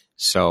 Yes.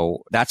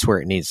 So that's where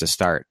it needs to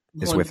start,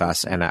 is with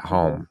us and at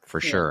home, for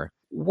sure.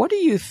 What do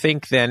you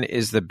think then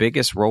is the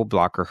biggest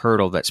roadblock or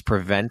hurdle that's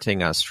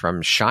preventing us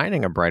from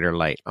shining a brighter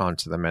light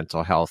onto the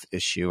mental health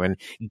issue and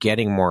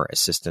getting more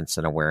assistance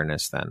and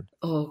awareness then?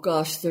 Oh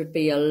gosh, there'd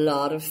be a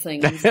lot of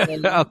things.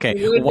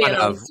 Okay, one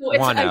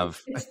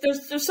of.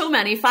 There's so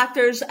many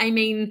factors. I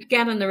mean,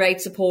 getting the right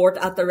support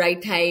at the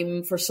right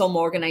time for some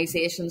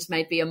organisations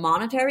might be a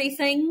monetary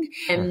thing,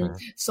 and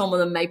some of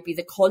them might be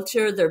the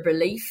culture, their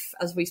belief,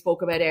 as we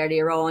spoke about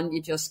earlier on.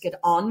 You just get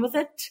on with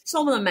it.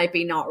 Some of them might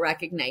be not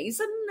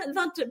recognising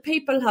that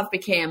people have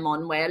become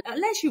unwell.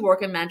 Unless you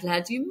work in mental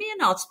health, you may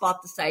not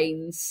spot the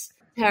signs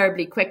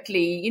terribly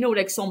quickly.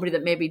 Like somebody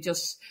that maybe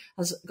just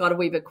has got a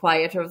wee bit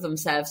quieter of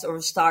themselves,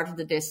 or started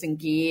to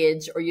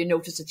disengage, or you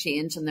notice a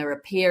change in their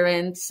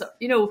appearance.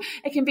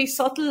 It can be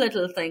subtle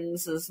little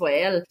things as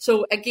well.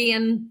 So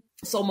again,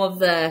 some of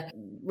the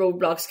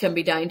roadblocks can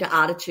be down to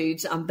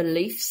attitudes and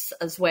beliefs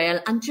as well.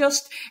 And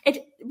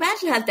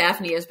mental health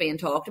definitely is being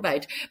talked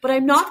about, but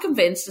I'm not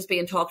convinced it's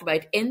being talked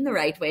about in the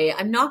right way.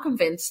 I'm not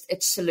convinced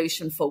it's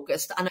solution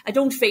focused, and I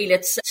don't feel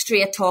it's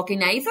straight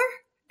talking either.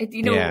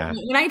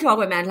 When I talk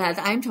about mental health,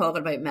 I'm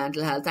talking about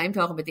mental health. I'm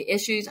talking about the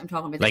issues. I'm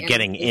talking about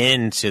getting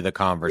into the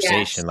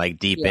conversation,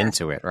 deep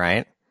into it,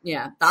 right?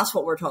 Yeah, that's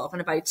what we're talking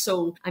about.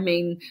 So, I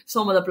mean,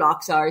 some of the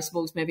blocks are, I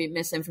suppose, maybe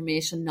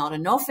misinformation, not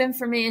enough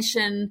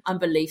information, and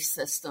belief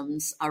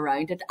systems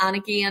around it. And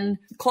again,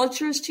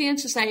 cultures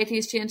change,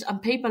 societies change,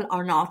 and people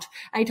are not,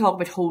 I talk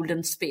about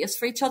holding space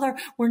for each other.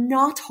 We're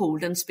not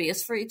holding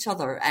space for each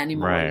other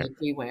anymore like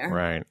we were.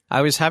 Right.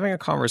 I was having a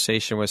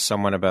conversation with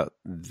someone about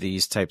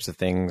these types of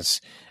things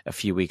a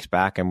few weeks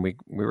back, and we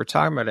were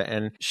talking about it,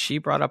 and she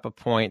brought up a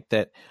point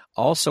that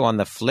also on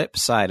the flip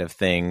side of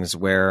things,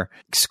 where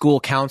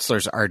school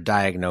counselors are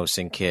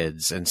diagnosing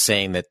kids and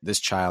saying that this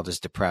child is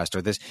depressed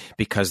or this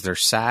because they're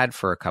sad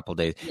for a couple of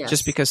days. Yes.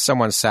 Just because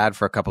someone's sad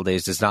for a couple of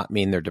days does not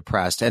mean they're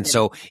depressed. And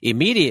so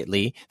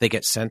immediately they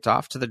get sent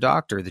off to the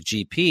doctor, the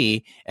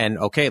GP, and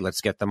okay,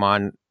 let's get them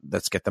on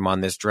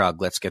this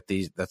drug. Let's get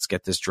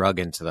this drug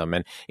into them.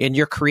 And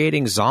you're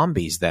creating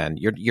zombies then.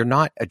 You're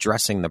not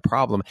addressing the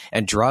problem,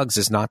 and drugs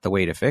is not the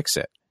way to fix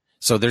it.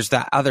 So there's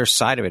that other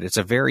side of it. It's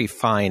a very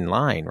fine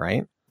line,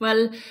 right?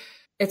 Well,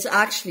 it's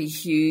actually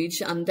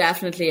huge, and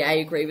definitely I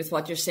agree with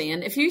what you're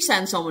saying. If you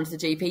send someone to the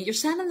GP, you're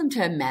sending them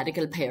to a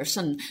medical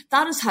person.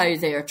 That is how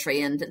they are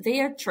trained. They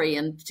are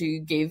trained to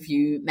give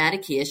you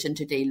medication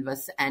to deal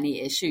with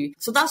any issue.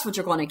 So that's what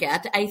you're going to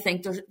get. I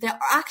think there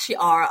actually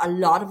are a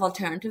lot of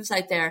alternatives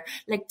out there,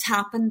 like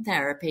tapping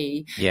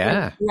therapy,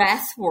 like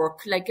breath work,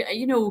 like,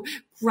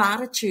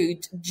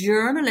 gratitude,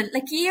 journaling.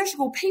 Like years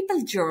ago,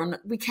 people journal.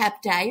 We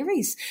kept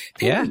diaries.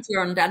 People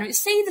journaled, and we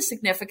see the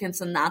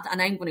significance in that.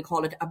 And I'm going to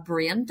call it a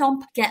brain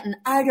dump, getting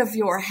out of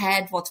your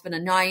head what's been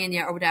annoying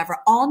you or whatever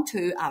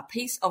onto a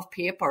piece of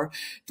paper.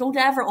 Don't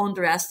ever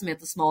underestimate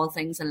the small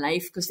things in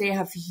life, because they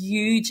have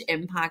huge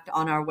impact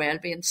on our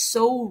well-being.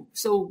 So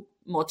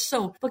much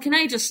so. But can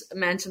I just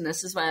mention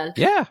this as well?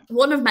 Yeah.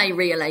 One of my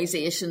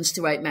realizations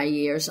throughout my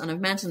years, and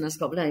I've mentioned this a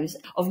couple of times,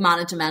 of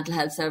managing mental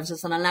health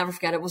services, and I'll never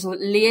forget it, was a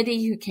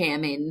lady who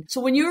came in. So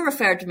when you're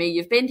referred to me,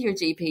 you've been to your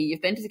GP,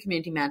 you've been to the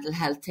community mental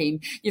health team,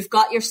 you've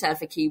got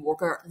yourself a key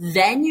worker,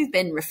 then you've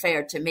been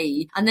referred to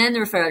me, and then the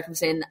referral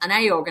comes in and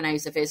I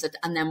organise a visit,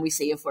 and then we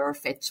see if we're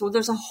fit. So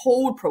there's a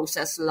whole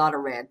process, a lot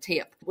of red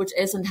tape, which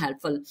isn't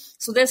helpful.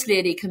 So this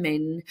lady came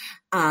in,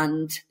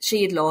 and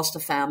she had lost a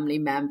family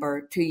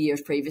member 2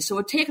 years previous. So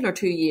it had taken her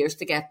 2 years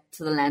to get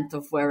to the length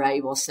of where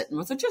I was sitting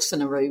with her, just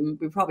in a room.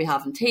 We were probably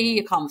having tea,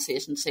 a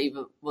conversation to see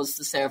was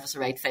the service the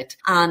right fit.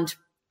 And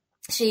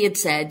she had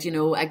said,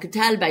 I could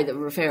tell by the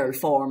referral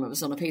form, it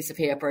was on a piece of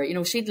paper,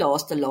 she'd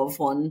lost a loved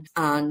one,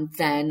 and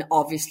then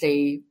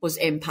obviously was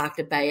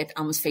impacted by it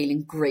and was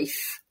feeling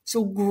grief.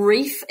 So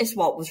grief is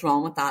what was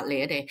wrong with that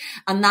lady,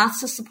 and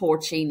that's the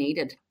support she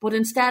needed. But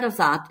instead of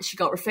that, she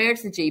got referred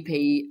to the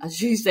GP,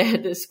 as you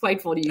said. It's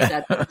quite funny you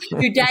said,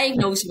 who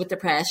diagnosed with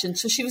depression.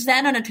 So she was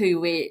then on a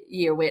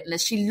 2-year waiting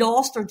list. She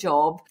lost her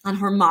job, and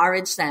her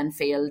marriage then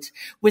failed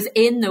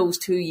within those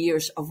 2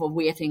 years of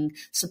awaiting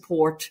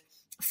support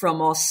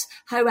from us.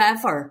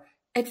 However,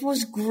 it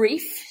was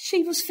grief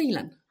she was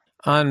feeling.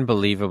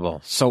 Unbelievable.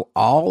 So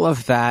all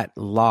of that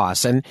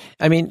loss, and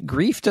I mean,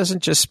 grief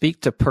doesn't just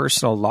speak to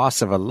personal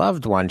loss of a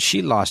loved one.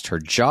 She lost her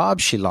job.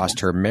 She lost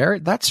her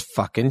marriage. That's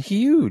fucking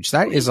huge.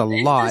 That is a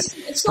lot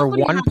for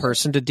one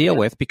person to deal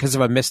with because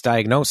of a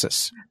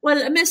misdiagnosis. Well,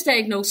 a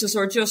misdiagnosis,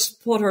 or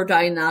just put her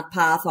down that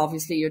path.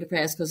 Obviously, you're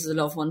depressed because of the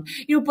loved one.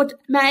 But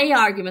my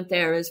argument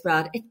there is,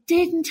 Brad, it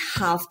didn't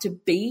have to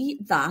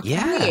be that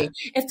way.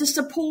 If the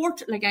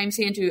support, like I'm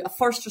saying to you, a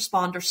first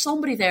responder,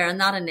 somebody there in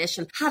that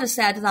initial, had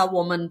said to that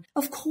woman,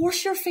 of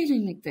course you're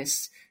feeling like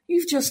this.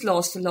 You've just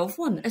lost a loved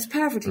one. It's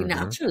perfectly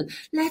natural.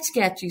 Let's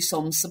get you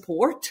some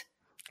support.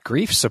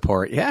 Grief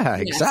support. Yeah,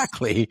 yes.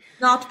 Exactly.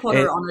 Not put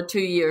her on a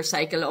 2-year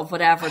cycle of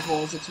whatever it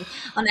was.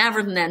 And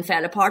everything then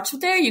fell apart. So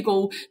there you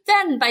go.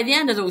 Then by the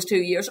end of those 2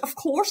 years, of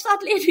course that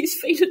lady's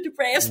feeling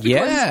depressed,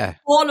 because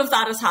all of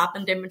that has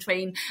happened in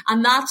between.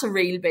 And that's a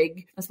real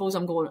big, I suppose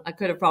I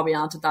could have probably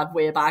answered that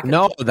way back.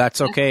 No, that's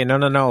okay.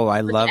 No.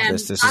 I love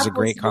this. This is a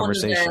great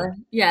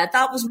conversation.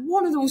 That was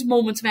one of those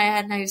moments in my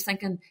head, and I was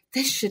thinking,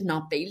 this should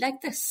not be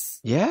like this.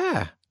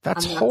 Yeah.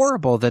 That's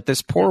horrible that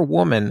this poor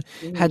woman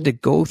had to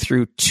go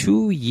through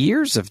 2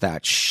 years of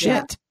that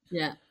shit.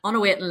 Yeah, on a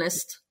waiting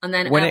list. And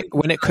then when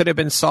it could have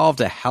been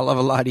solved a hell of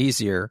a lot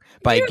easier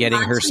by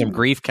getting her some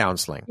grief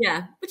counseling.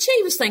 Yeah, but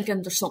she was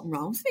thinking, there's something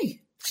wrong with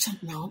me.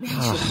 Something wrong with me.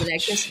 I shouldn't be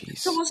like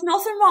this. There was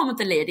nothing wrong with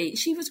the lady.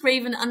 She was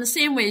grieving, and the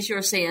same way as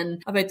you're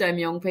saying about them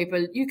young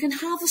people, you can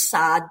have a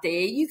sad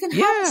day, you can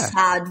have a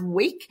sad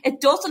week. It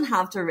doesn't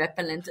have to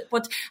ripple into it.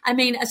 But I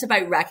mean, it's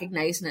about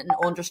recognising it and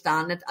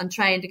understanding it and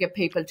trying to get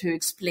people to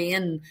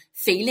explain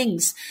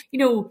feelings.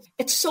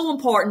 It's so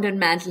important in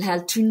mental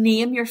health to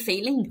name your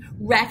feeling,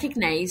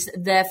 recognise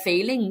the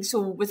feeling.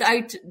 So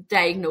without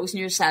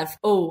diagnosing yourself,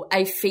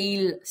 I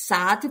feel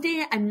sad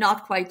today, I'm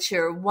not quite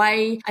sure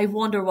why, I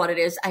wonder what it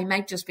is, I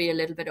might just be a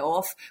little bit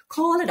off.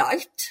 Call it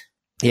out.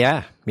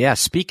 Yeah.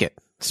 Speak it.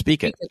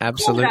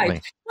 Absolutely. It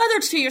out. Whether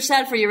it's to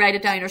yourself or you write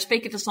it down or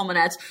speak it to someone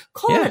else,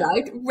 call it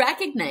out,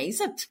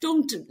 recognise it.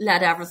 Don't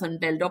let everything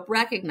build up,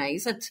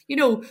 recognise it.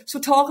 So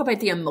talk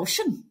about the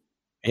emotion.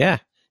 Yeah.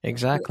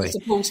 Exactly. As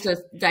opposed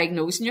to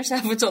diagnosing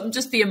yourself with something,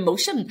 just the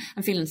emotion.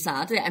 I'm feeling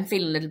sad. I'm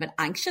feeling a little bit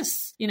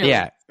anxious, you know.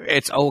 Yeah,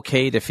 it's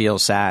okay to feel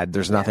sad.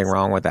 There's nothing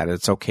wrong with that.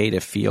 It's okay to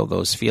feel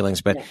those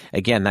feelings. But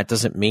again, that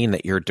doesn't mean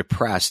that you're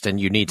depressed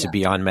and you need to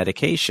be on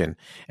medication.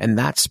 And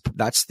that's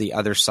the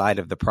other side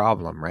of the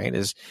problem, right?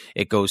 Is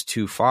it goes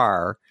too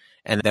far.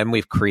 And then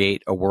we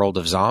create a world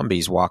of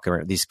zombies walking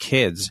around. These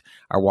kids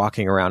are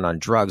walking around on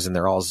drugs and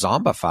they're all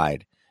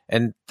zombified.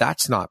 And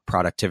that's not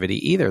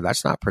productivity either.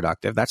 That's not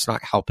productive. That's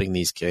not helping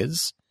these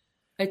kids.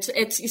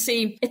 It's you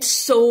see, it's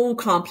so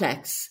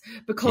complex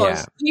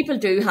because people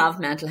do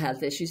have mental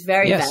health issues,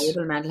 very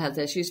valuable mental health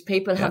issues.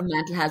 People have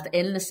mental health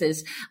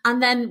illnesses.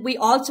 And then we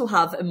also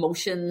have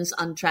emotions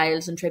and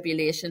trials and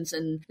tribulations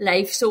in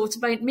life. So it's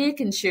about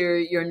making sure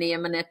you're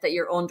naming it, that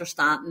you're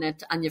understanding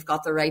it, and you've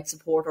got the right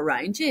support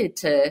around you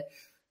to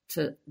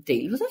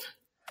deal with it.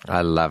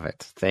 I love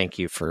it. Thank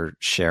you for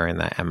sharing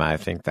that, Emma. I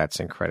think that's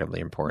incredibly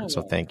important.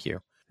 So thank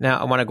you. Now,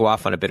 I want to go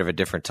off on a bit of a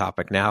different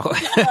topic now.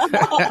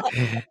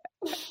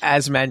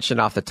 As mentioned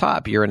off the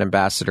top, you're an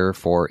ambassador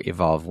for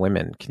Evolve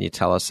Women. Can you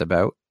tell us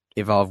about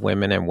Evolve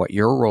Women and what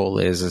your role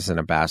is as an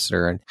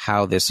ambassador and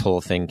how this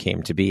whole thing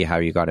came to be, how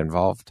you got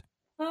involved?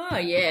 Oh,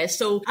 yeah.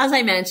 So as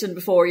I mentioned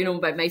before,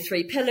 about my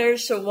 3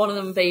 pillars. So one of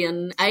them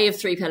being, I have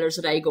 3 pillars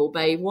that I go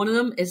by. One of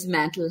them is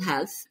mental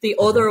health. The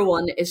other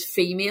one is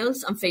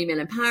females and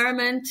female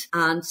empowerment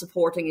and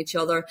supporting each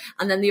other.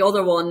 And then the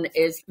other one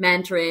is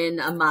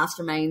mentoring and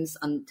masterminds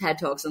and TED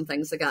Talks and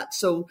things like that.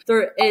 So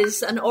there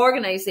is an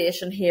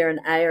organisation here in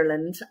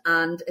Ireland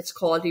and it's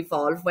called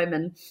Evolve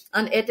Women.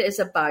 And it is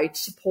about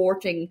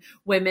supporting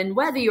women,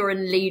 whether you're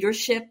in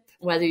leadership,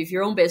 whether you've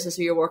your own business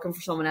or you're working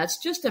for someone else,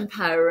 just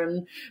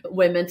empowering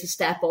women to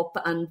step up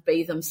and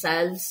be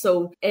themselves.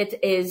 So it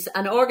is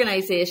an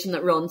organisation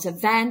that runs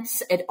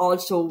events. It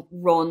also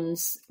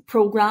runs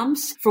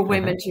programs for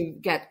women to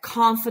get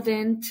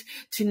confident,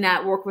 to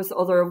network with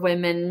other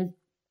women,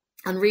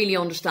 and really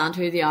understand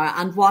who they are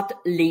and what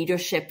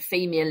leadership,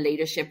 female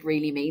leadership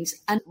really means,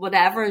 and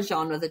whatever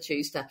genre they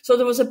choose to. So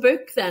there was a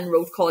book then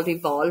wrote called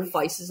Evolve,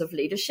 Voices of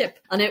Leadership,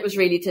 and it was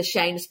really to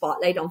shine a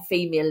spotlight on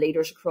female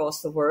leaders across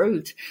the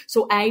world.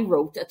 So I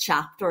wrote a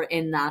chapter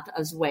in that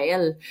as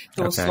well.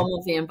 There were some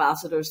of the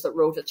ambassadors that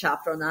wrote a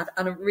chapter on that,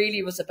 and it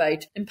really was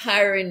about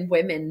empowering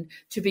women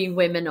to be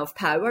women of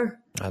power.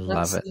 I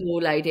love it. The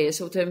whole idea.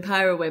 So to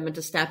empower women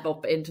to step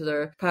up into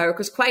their power,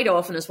 because quite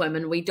often as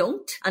women we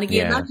don't. And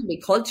again, that can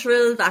be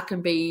cultural, that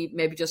can be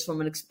maybe just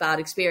from a bad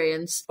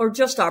experience, or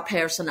just our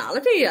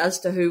personality as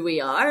to who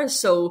we are.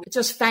 So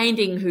just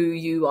finding who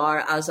you are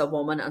as a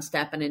woman and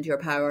stepping into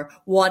your power,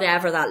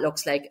 whatever that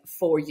looks like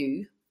for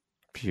you.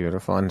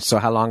 Beautiful. And so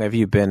how long have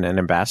you been an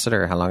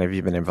ambassador? How long have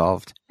you been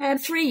involved?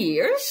 3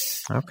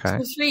 years. Okay.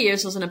 So 3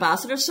 years as an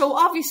ambassador. So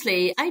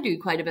obviously I do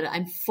quite a bit.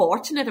 I'm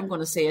fortunate, I'm going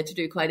to say, to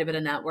do quite a bit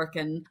of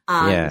networking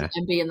and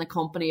be in the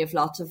company of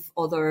lots of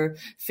other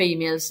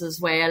females as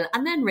well.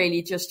 And then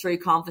really just through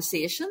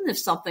conversation, if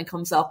something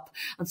comes up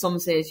and someone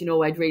says,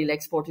 I'd really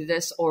like support to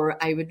this,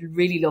 or I would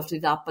really love to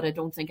do that, but I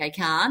don't think I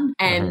can.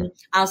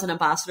 As an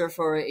ambassador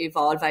for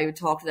Evolve, I would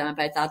talk to them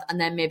about that and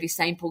then maybe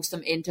signpost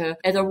them into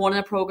either one of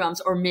the programs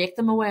or make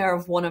them aware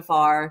of one of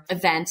our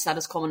events that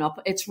is coming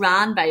up. It's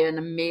ran by an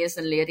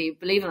amazing lady,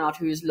 believe it or not,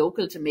 who is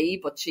local to me,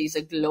 but she's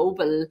a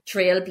global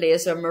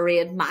trailblazer.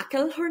 Mairead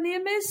Mackle, her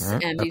name is.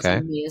 She's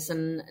an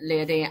amazing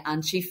lady,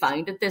 and she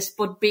founded this,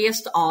 but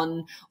based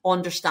on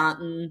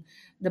understanding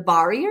the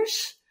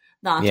barriers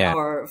that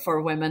are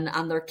for women,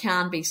 and there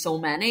can be so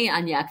many,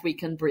 and yet we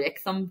can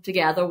break them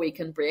together. We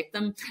can break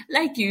them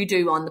like you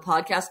do on the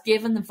podcast,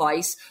 giving the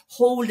voice,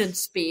 holding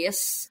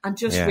space, and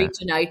just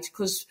reaching out,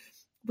 because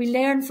we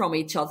learn from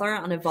each other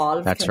and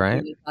evolve. That's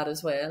right. That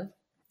as well.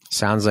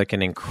 Sounds like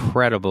an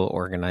incredible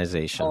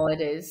organization. Oh,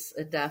 it is.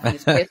 It definitely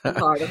is. Great to be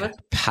part of it.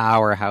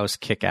 Powerhouse,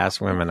 kick-ass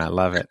women. I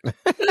love it.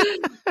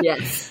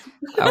 Yes.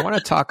 I want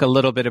to talk a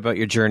little bit about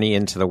your journey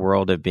into the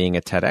world of being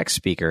a TEDx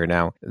speaker.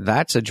 Now,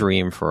 that's a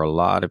dream for a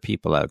lot of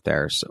people out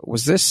there. So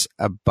was this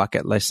a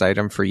bucket list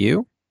item for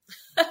you?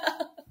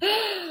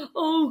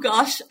 Oh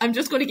gosh, I'm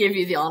just going to give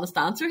you the honest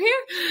answer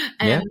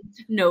here.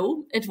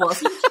 No, it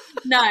wasn't.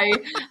 Now,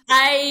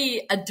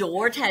 I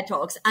adore TED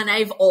Talks, and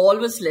I've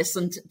always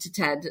listened to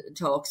TED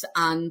Talks,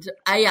 and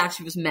I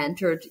actually was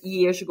mentored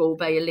years ago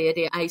by a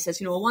lady. I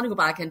says, I want to go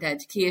back into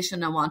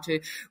education. I want to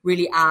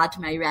really add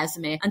to my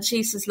resume. And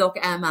she says, look,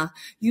 Emma,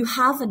 you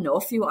have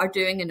enough. You are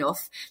doing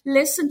enough.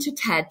 Listen to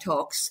TED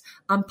Talks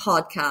and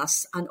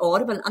podcasts and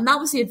Audible. And that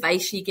was the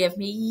advice she gave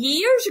me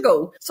years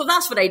ago. So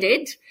that's what I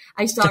did.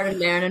 I started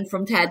learning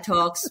from TED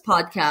Talks,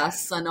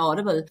 podcasts and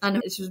Audible.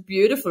 And she was a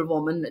beautiful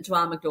woman,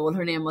 Joanne McDowell,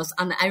 her name was.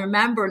 And I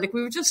remember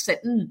we were just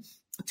sitting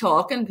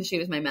talking because she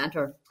was my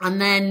mentor. And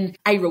then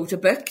I wrote a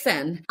book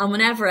then. And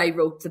whenever I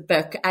wrote the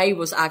book, I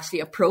was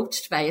actually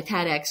approached by a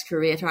TEDx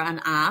curator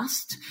and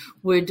asked,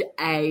 would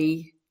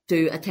I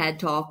do a TED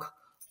Talk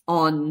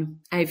on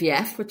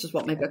IVF, which is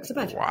what my book's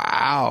about.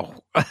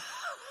 Wow.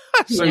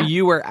 So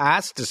you were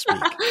asked to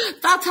speak.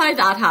 That's how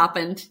that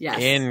happened. Yes.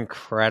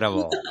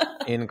 Incredible.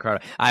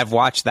 I've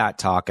watched that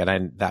talk,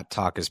 and that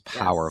talk is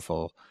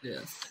powerful.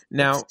 Yes.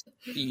 Now,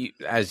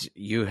 as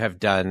you have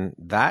done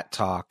that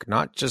talk,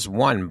 not just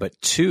one, but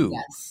two.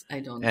 Yes, I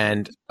don't know.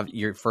 And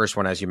your first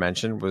one, as you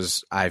mentioned,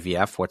 was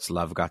IVF. What's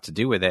love got to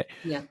do with it?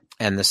 Yeah.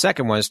 And the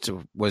second was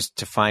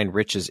to find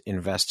riches,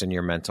 invest in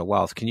your mental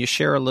wealth. Can you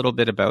share a little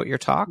bit about your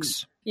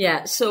talks?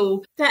 Yeah,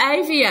 so the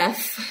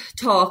IVF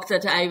talk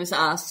that I was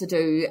asked to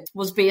do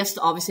was based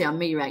obviously on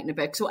me writing a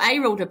book. So I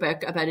wrote a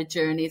book about a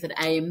journey that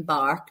I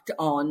embarked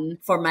on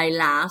for my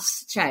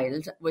last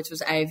child, which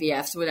was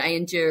IVF. So I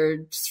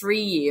endured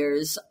 3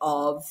 years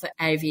of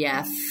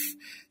IVF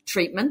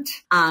treatment,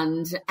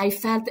 and I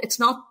felt it's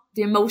not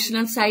the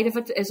emotional side of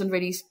it isn't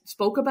really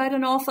spoke about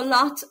an awful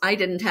lot. I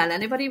didn't tell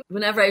anybody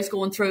whenever I was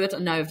going through it,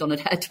 and now I've done a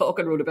TED talk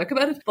and wrote a book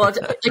about it. But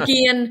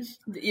again,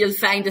 you'll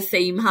find a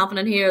theme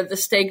happening here, the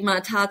stigma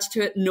attached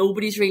to it.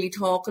 Nobody's really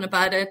talking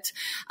about it.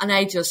 And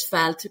I just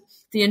felt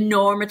the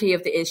enormity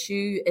of the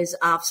issue is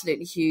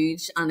absolutely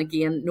huge. And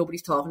again,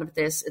 nobody's talking about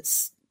this.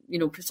 It's,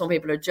 some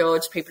people are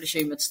judged. People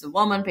assume it's the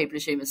woman. People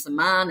assume it's the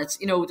man. It's,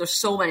 there's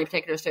so many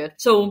particulars to it.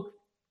 So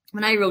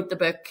when I wrote the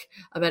book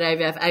about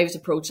IVF, I was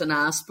approached and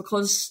asked,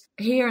 because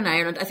here in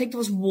Ireland, I think there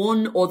was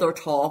one other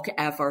talk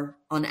ever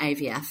on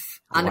IVF.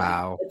 And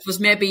it was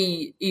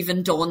maybe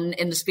even done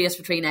in the space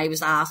between I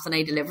was asked and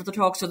I delivered the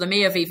talk. So there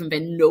may have even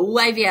been no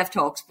IVF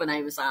talks when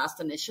I was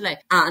asked initially.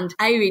 And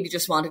I really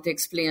just wanted to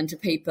explain to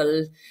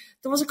people,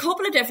 there was a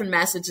couple of different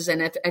messages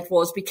in it. It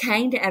was, be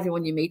kind to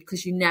everyone you meet,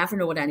 because you never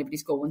know what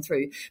anybody's going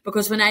through.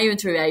 Because when I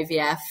went through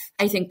IVF,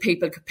 I think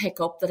people could pick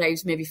up that I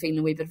was maybe feeling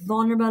a wee bit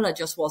vulnerable. I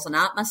just wasn't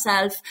at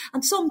myself.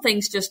 And some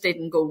things just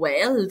didn't go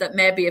well, that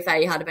maybe if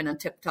I had been in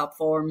tip-top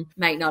form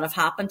might not have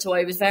happened. So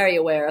I was very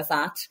aware of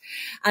that.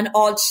 And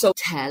also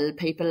tell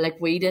people,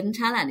 like, we didn't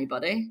tell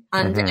anybody.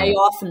 And I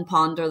often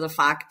ponder the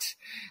fact,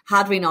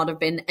 had we not have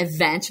been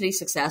eventually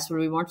successful,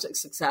 we weren't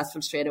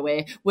successful straight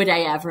away, would I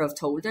ever have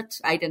told it?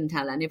 I didn't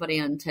tell anybody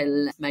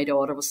until my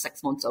daughter was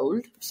 6 months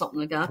old, something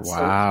like that.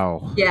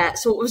 Wow. So,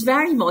 so it was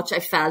very much, I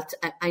felt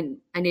I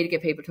need to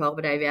get people to talk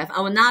about IVF.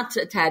 And when that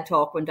TED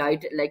talk went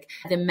out, like,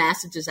 the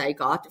messages I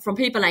got from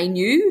people I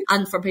knew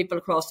and from people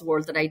across the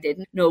world that I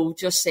didn't know,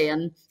 just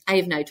saying, I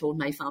have now told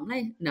my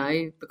family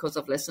now because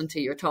I've listened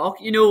to your talk,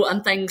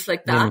 and things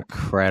like that.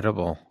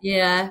 Incredible.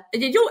 Yeah.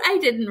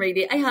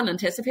 I hadn't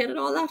anticipated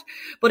all that,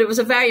 but it was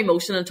a very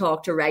emotional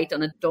talk to write,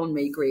 and it done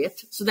me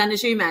great. So then,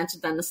 as you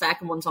mentioned, then the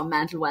second one's on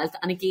mental wealth.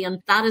 And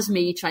again, that is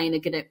me trying to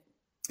get it.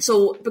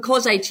 So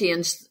because I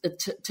changed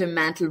it to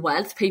mental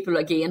wealth, people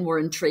again were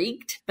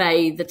intrigued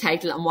by the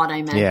title and what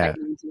I meant by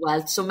mental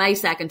wealth. So my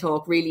second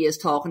talk really is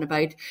talking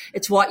about,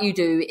 it's what you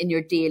do in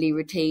your daily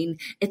routine.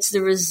 It's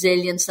the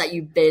resilience that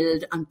you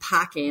build and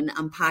pack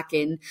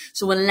in.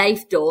 So when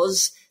life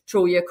does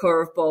throw you a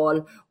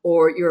curveball,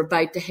 or you're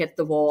about to hit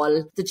the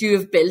wall, that you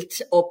have built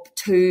up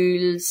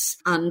tools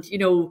and,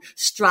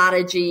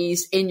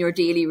 strategies in your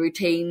daily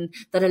routine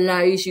that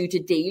allows you to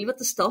deal with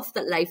the stuff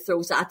that life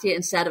throws at you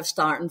instead of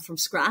starting from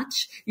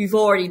scratch. You've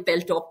already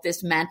built up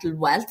this mental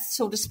wealth,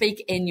 so to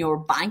speak, in your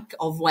bank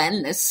of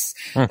wellness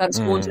that's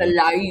going to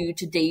allow you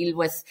to deal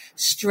with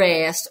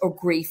stress or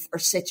grief or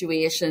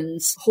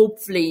situations,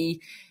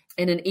 hopefully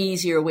in an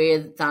easier way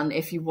than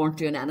if you weren't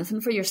doing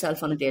anything for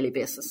yourself on a daily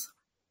basis.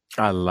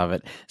 I love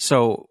it.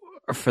 So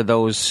for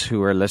those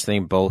who are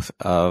listening, both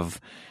of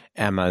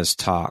Emma's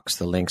talks,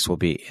 the links will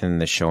be in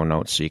the show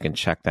notes so you can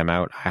check them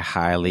out. I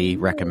highly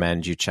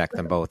recommend you check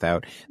them both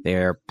out.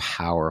 They're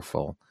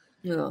powerful.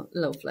 Oh,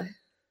 lovely.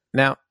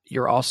 Now,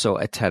 you're also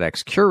a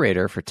TEDx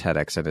curator for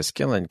TEDx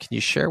Enniskillen. Can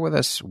you share with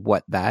us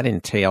what that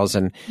entails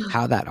and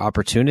how that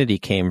opportunity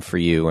came for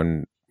you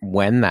and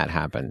when that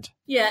happened?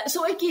 Yeah.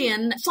 So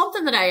again,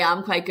 something that I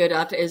am quite good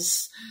at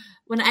is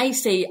when I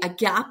see a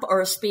gap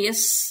or a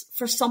space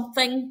for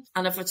something,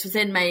 and if it's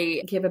within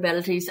my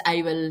capabilities,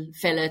 I will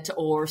fill it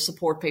or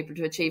support people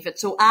to achieve it.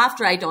 So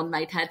after I done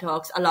my TED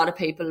Talks, a lot of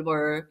people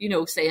were,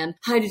 saying,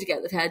 how did you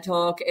get the TED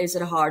Talk? Is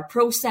it a hard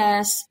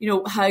process?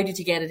 How did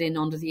you get it in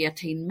under the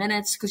 18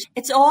 minutes? Because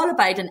it's all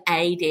about an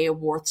idea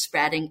worth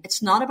spreading.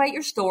 It's not about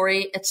your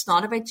story. It's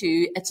not about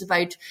you. It's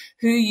about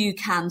who you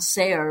can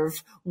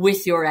serve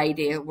with your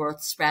idea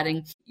worth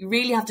spreading. You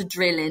really have to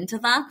drill into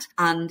that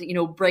and,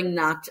 bring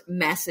that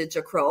message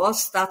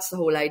across. That's the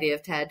whole idea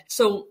of TED.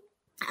 So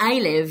I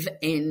live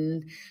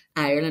in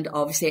Ireland,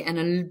 obviously, in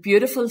a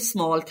beautiful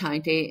small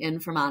county in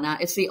Fermanagh.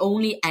 It's the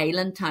only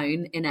island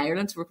town in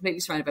Ireland, so we're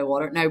completely surrounded by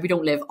water. Now, we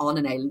don't live on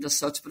an island as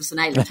such, but it's an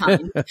island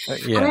town.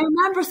 And I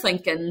remember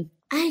thinking,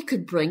 I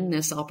could bring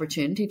this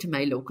opportunity to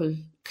my local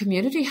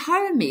community.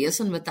 How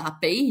amazing would that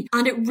be?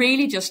 And it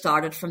really just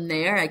started from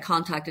there. I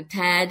contacted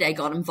TED. I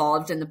got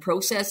involved in the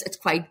process. It's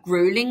quite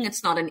grueling.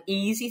 It's not an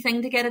easy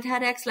thing to get a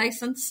TEDx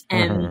license.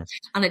 And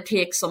it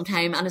takes some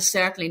time, and it's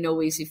certainly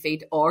no easy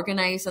feat to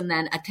organise. And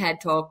then a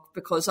TED Talk,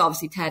 because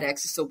obviously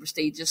TEDx is so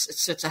prestigious,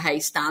 it's such a high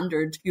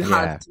standard. You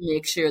have to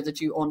make sure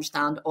that you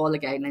understand all the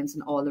guidelines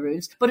and all the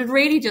rules. But it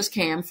really just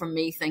came from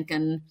me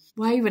thinking,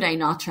 why would I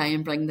not try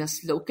and bring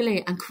this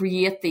locally and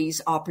create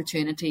these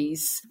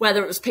opportunities,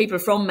 whether it was people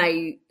from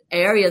my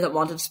area that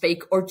wanted to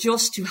speak, or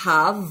just to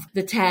have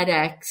the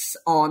TEDx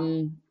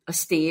on a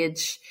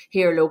stage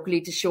here locally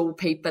to show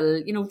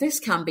people, this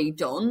can be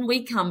done.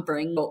 We can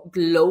bring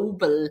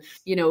global,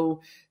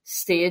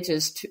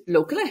 stages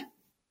locally.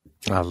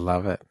 I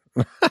love it.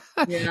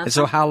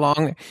 So how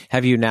long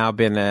have you now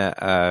been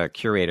a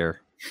curator?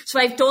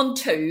 So I've done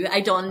two. I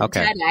done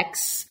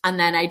TEDx, and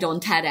then I done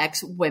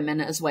TEDx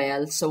Women as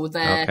well. So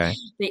the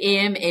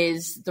aim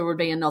is there will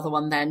be another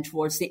one then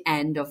towards the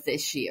end of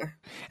this year.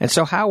 And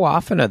so how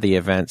often are the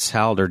events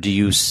held, or do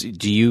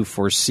you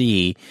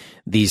foresee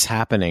these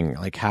happening?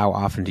 Like, how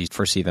often do you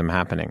foresee them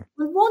happening?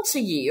 Well, once a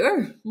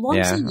year,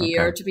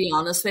 to be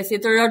honest with you.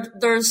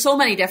 There are so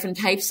many different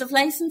types of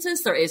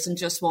licenses. There isn't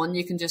just one.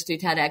 You can just do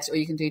TEDx, or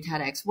you can do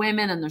TEDx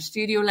Women, and there's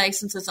studio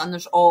licenses, and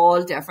there's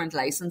all different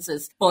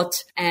licenses.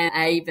 But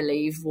I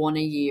believe one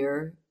a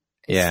year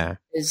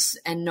is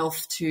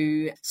enough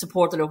to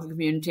support the local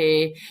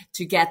community,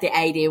 to get the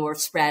idea worth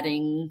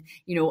spreading,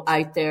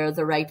 out there,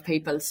 the right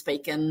people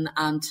speaking,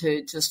 and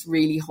to just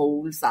really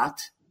hold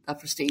that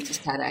prestigious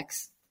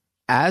TEDx.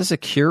 As a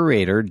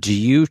curator, do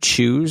you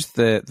choose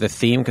the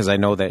theme? Because I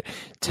know that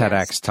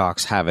TEDx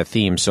talks have a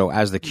theme. So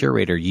as the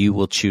curator, you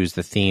will choose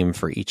the theme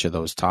for each of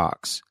those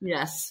talks.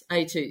 Yes,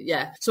 I too.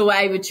 Yeah. So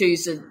I would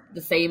choose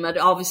the theme. And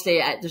obviously,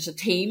 there's a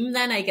team.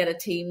 Then I get a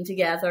team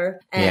together.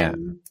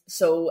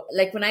 So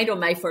like when I done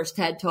my first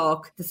TED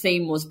Talk, the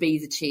theme was Be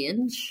the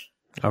Change.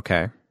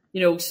 Okay.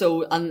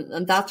 So,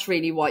 and that's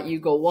really what you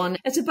go on.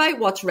 It's about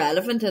what's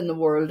relevant in the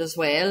world as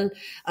well,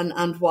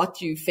 and what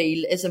you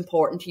feel is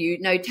important to you.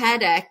 Now,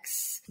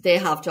 TEDx, they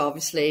have to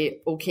obviously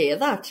okay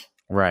that.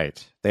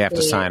 Right. They have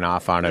to sign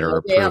off on it or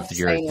approve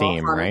your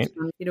theme, right?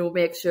 And,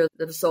 make sure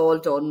that it's all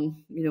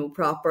done,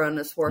 proper and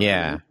it's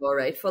working all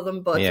right for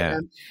them. But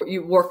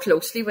you work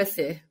closely with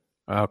you.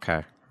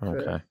 Okay.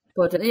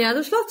 But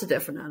there's lots of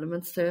different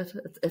elements to it.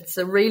 It's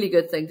a really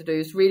good thing to do.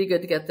 It's really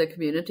good to get the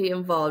community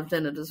involved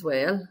in it as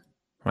well.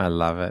 I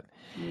love it.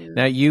 Yeah.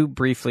 Now, you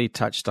briefly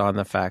touched on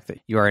the fact that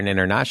you are an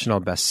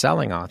international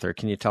best-selling author.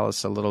 Can you tell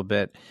us a little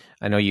bit?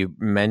 I know you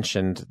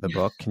mentioned the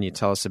book. Can you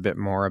tell us a bit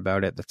more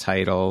about it, the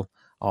title,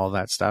 all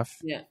that stuff?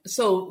 Yeah.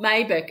 So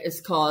my book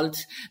is called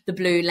The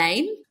Blue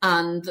Line.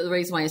 And the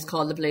reason why it's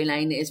called The Blue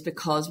Line is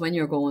because when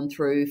you're going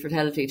through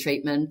fertility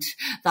treatment,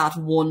 that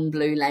one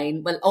blue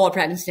line, well, all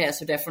pregnancy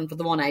tests are different, but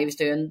the one I was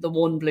doing, the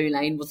one blue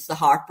line was the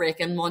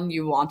heartbreaking one.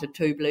 You wanted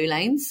two blue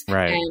lines.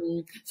 Right.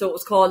 So it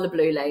was called The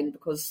Blue Line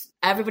because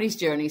everybody's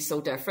journey is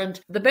so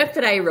different. The book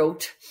that I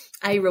wrote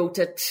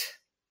it.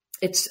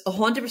 It's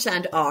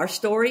 100% our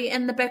story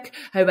in the book.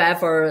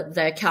 However,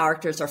 the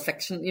characters are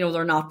fiction.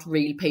 They're not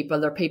real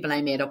people. They're people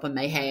I made up in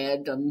my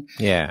head. And,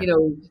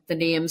 the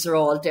names are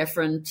all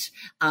different.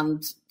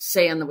 And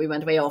saying that we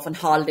went away off on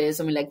holidays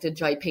and we like to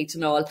enjoy pizza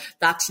and all,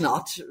 that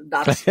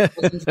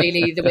wasn't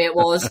really the way it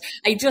was.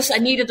 I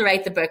needed to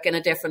write the book in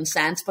a different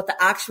sense. But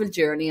the actual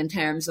journey in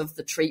terms of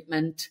the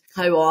treatment,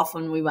 how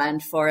often we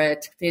went for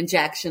it, the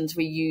injections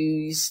we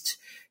used,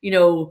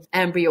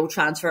 embryo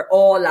transfer,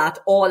 all that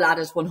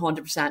is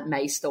 100%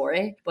 my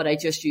story, but I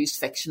just used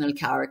fictional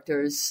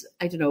characters.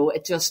 I don't know.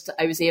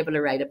 I was able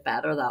to write it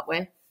better that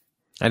way.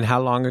 And how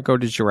long ago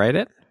did you write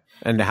it?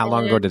 And how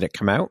long ago did it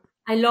come out?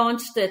 I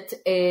launched it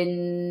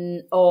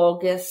in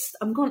August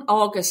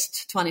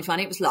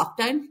 2020. It was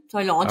lockdown. So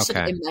I launched it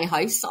in my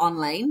house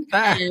online.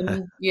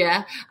 And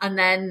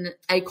then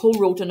I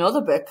co-wrote another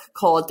book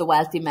called The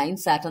Wealthy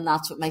Mindset. And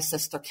that's with my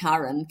sister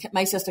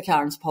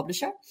Karen's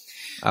publisher.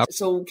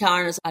 So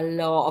Karen is a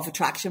law of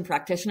attraction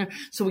practitioner.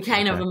 So we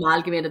kind of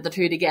amalgamated the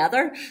two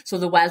together. So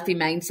the wealthy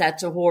mindset,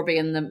 so her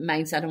being the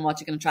mindset and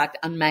what you can attract,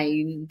 and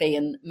mine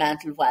being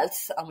mental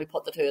wealth. And we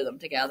put the two of them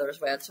together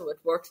as well. So it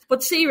works.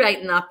 But see,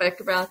 writing that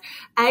book about,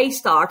 I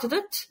started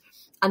it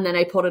and then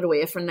I put it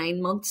away for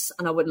 9 months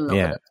and I wouldn't look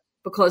at it.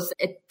 Because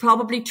it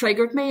probably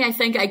triggered me. I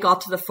think I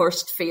got to the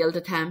first failed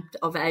attempt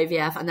of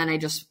IVF and then I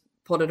just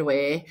put it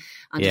away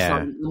and just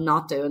thought, I'm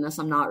not doing this,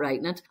 I'm not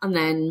writing it. And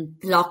then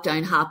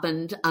lockdown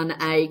happened and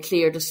I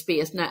cleared a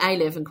space. Now, I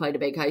live in quite a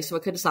big house, so I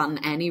could have sat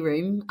in any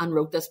room and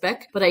wrote this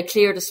book, but I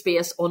cleared a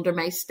space under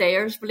my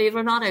stairs, believe it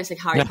or not. I was like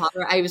Harry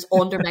Potter. I was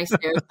under my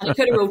stairs and I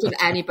could have wrote in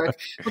any book,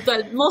 but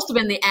it must have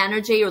been the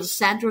energy or the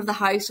centre of the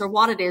house or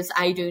what it is,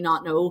 I do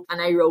not know.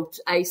 And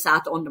I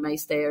sat under my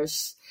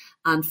stairs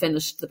and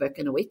finished the book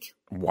in a week.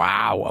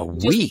 Wow, a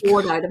It week. just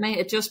poured out of me.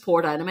 It just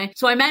poured out of me.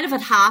 So I might have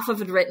had half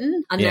of it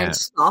written and then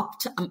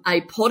stopped.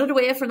 I put it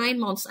away for 9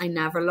 months. I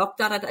never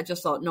looked at it. I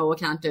just thought, no, I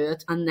can't do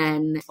it. And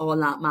then all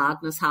that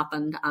madness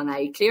happened and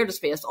I cleared a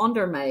space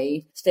under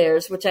my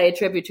stairs, which I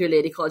attribute to a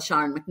lady called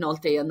Sharon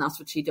McNulty, and that's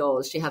what she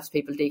does. She helps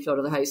people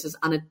declutter their houses,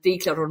 and it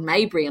decluttered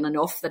my brain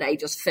enough that I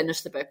just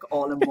finished the book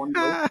all in one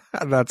go.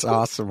 That's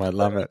awesome. I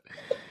love it.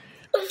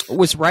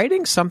 Was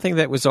writing something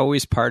that was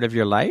always part of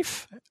your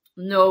life?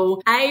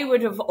 No, I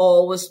would have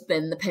always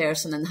been the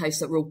person in the house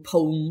that wrote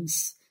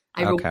poems.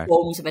 I wrote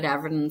poems about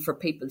everything for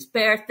people's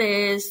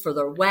birthdays, for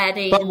their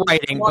weddings.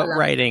 But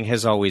writing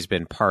has always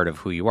been part of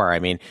who you are. I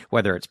mean,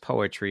 whether it's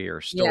poetry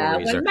or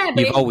stories,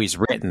 you've always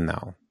written,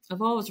 though.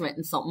 I've always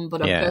written something,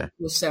 but a book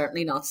was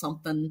certainly not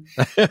something.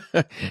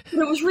 But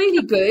it was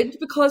really good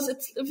because it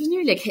was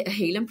nearly like a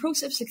healing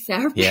process, like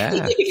therapy. Yeah,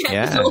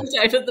 results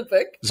out of the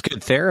book. It's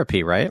good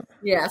therapy, right?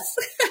 Yes.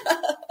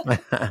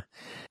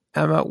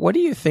 Emma, what do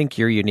you think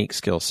your unique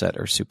skill set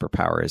or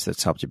superpower is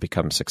that's helped you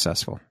become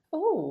successful?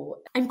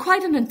 I'm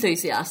quite an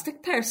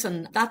enthusiastic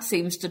person. That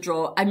seems to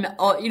draw. I'm,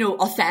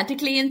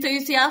 authentically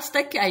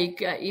enthusiastic.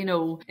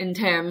 In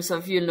terms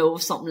of,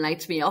 if something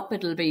lights me up,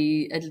 it'll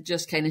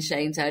just kind of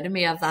shines out of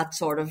me. I have that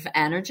sort of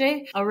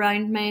energy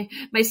around me.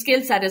 My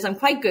skill set is I'm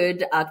quite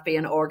good at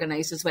being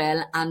organized as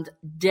well. And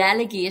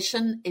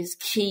delegation is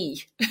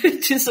key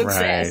to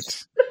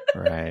success.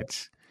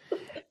 Right.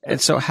 And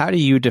so how do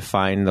you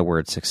define the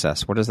word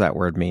success? What does that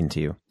word mean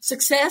to you?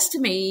 Success to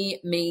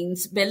me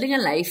means building a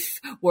life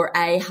where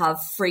I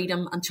have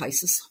freedom and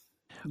choices.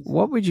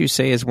 What would you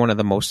say is one of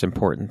the most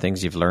important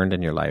things you've learned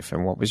in your life?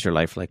 And what was your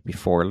life like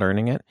before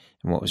learning it?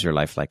 And what was your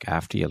life like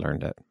after you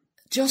learned it?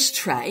 Just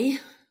try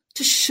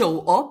to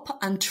show up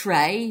and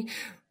try.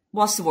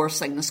 What's the worst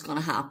thing that's going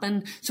to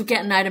happen? So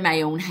getting out of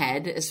my own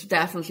head is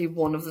definitely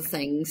one of the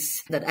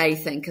things that I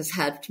think has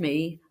helped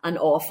me an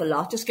awful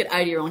lot. Just get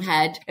out of your own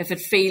head. If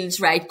it feels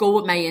right, go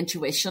with my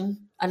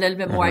intuition a little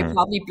bit more. I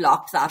probably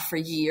blocked that for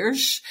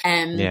years.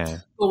 Go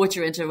with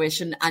your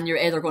intuition and you're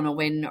either going to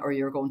win or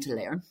you're going to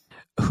learn.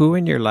 Who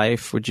in your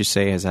life would you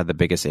say has had the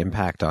biggest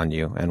impact on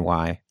you and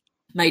why?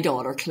 My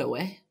daughter,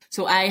 Chloe.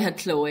 So I had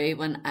Chloe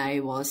when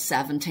I was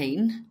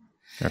 17.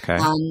 Okay.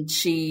 And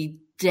she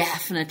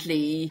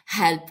definitely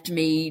helped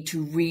me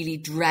to really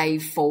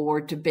drive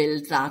forward to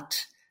build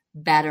that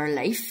better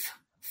life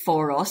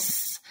for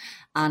us.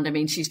 And I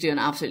mean, she's doing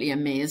absolutely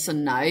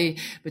amazing now,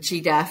 but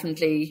she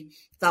definitely,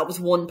 that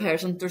was one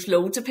person. There's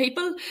loads of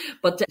people,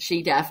 but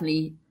she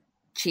definitely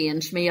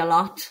changed me a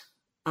lot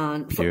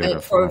and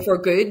for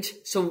good.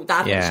 So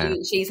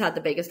that she's had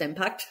the biggest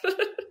impact.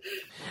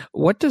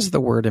 What does the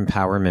word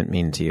empowerment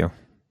mean to you?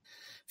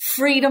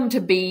 Freedom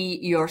to be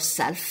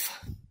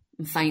yourself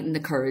and finding the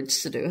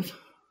courage to do it.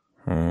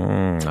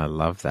 I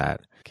love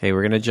that. Okay,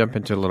 we're going to jump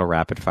into a little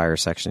rapid fire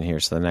section here.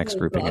 So the next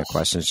grouping of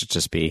questions should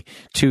just be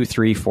 2,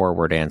 3, 4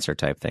 word answer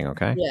type thing,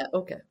 okay? Yeah,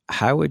 okay.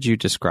 How would you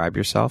describe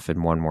yourself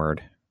in one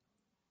word?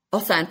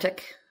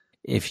 Authentic.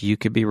 If you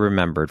could be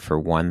remembered for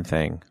one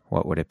thing,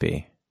 what would it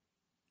be?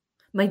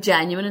 My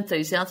genuine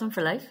enthusiasm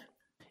for life.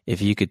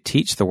 If you could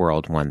teach the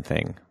world one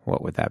thing,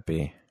 what would that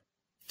be?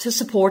 To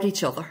support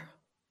each other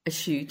is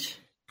huge.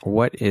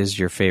 What is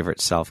your favorite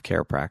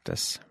self-care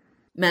practice?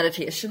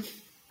 Meditation.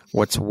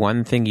 What's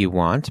one thing you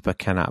want but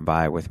cannot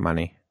buy with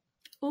money?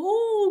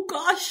 Oh,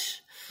 gosh.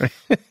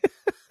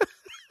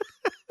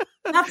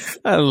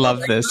 I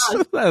love this.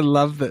 I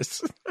love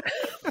this.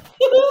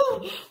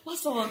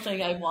 What's the one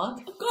thing I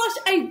want? Oh,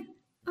 gosh,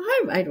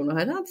 I don't know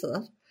how to answer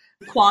that.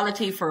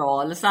 Quality for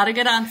all. Is that a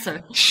good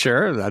answer?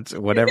 Sure. That's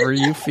whatever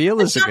you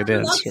feel is a good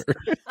answer.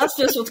 That's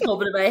just what's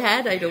coming to my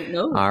head. I don't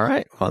know. All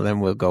right. Well, then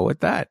we'll go with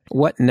that.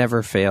 What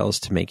never fails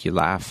to make you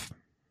laugh?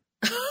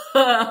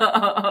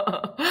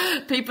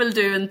 People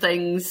doing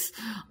things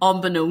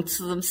unbeknownst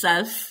to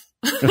themselves.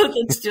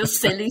 It's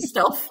just silly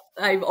stuff.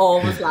 I'm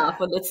always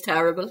laughing. It's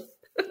terrible.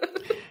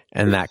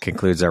 And that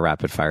concludes our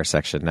rapid fire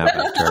section. Now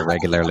back to our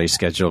regularly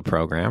scheduled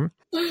program.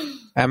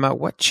 Emma,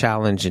 what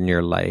challenge in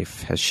your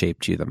life has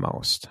shaped you the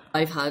most?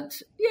 I've had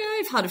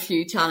a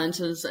few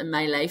challenges in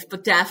my life,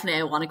 but definitely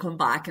I want to come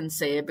back and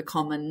say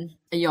becoming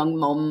a young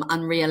mum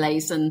and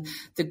realising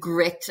the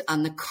grit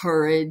and the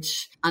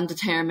courage and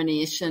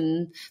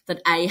determination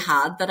that I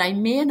had that I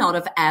may not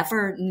have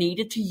ever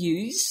needed to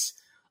use.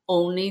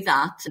 Only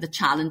that the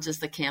challenges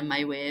that came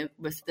my way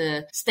with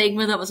the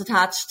stigma that was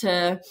attached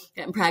to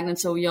getting pregnant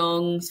so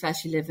young,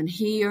 especially living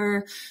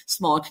here,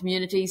 small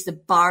communities, the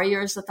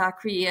barriers that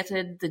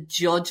created, the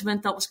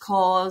judgment that was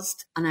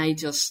caused. And I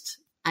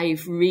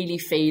really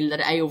feel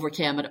that I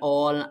overcame it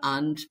all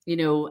and,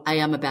 I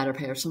am a better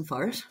person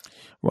for it.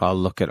 Well,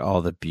 look at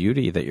all the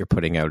beauty that you're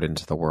putting out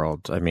into the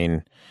world. I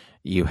mean,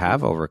 you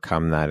have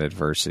overcome that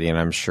adversity, and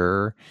I'm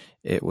sure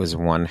it was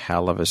one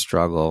hell of a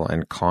struggle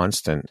and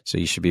constant. So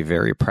you should be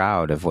very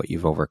proud of what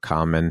you've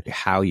overcome and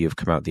how you've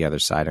come out the other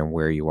side and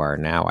where you are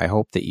now. I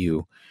hope that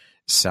you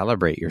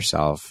celebrate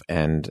yourself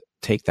and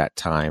take that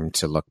time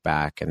to look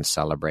back and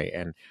celebrate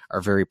and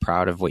are very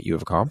proud of what you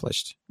have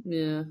accomplished.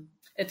 Yeah.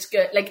 It's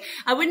good. Like,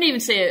 I wouldn't even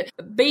say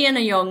being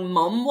a young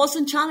mum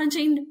wasn't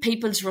challenging.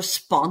 People's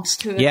response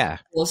to it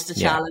was the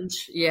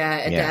challenge.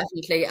 Yeah,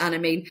 definitely. And I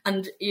mean,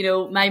 and you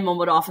know, my mum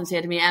would often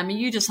say to me, Emma,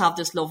 you just have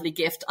this lovely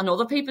gift. And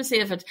other people say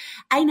of it,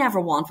 I never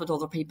want what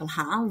other people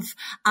have.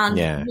 And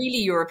really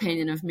your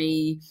opinion of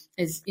me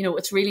is, you know,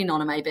 it's really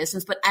none of my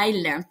business. But I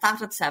learned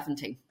that at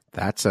 17.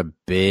 That's a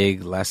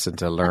big lesson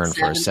to learn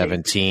for a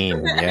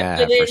 17. Yeah,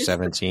 for a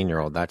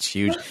 17-year-old. That's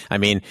huge. I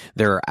mean,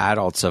 there are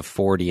adults of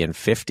 40 and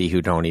 50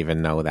 who don't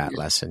even know that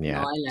lesson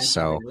yet. No,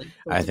 so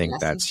I think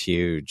that's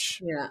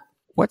huge. Yeah.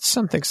 What's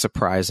something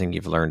surprising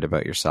you've learned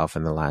about yourself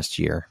in the last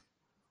year?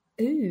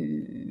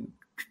 Ooh.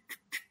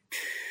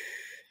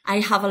 I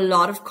have a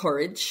lot of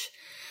courage.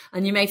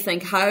 And you may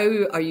think,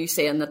 how are you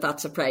saying that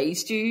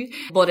surprised you?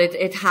 But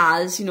it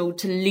has, you know,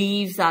 to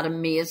leave that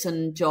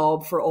amazing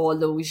job for all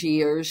those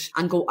years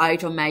and go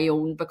out on my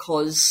own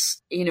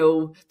because, you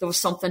know, there was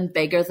something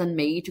bigger than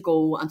me to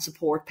go and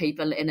support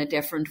people in a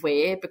different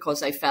way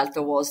because I felt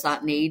there was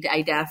that need.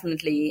 I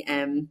definitely,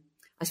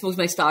 I suppose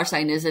my star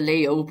sign is a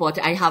Leo, but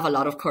I have a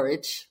lot of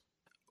courage.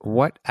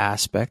 What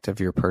aspect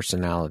of your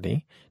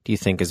personality do you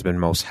think has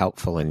been most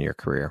helpful in your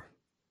career?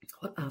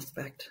 What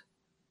aspect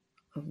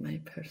of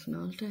my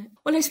personality?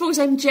 Well, I suppose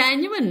I'm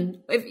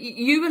genuine. If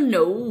you will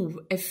know,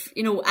 if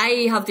you know,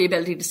 I have the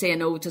ability to say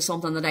no to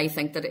something that I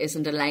think that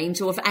isn't aligned.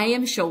 So if I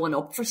am showing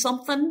up for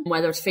something,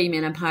 whether it's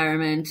female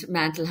empowerment,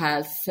 mental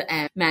health,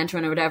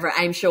 mentoring or whatever,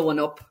 I'm showing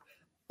up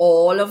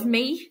all of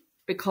me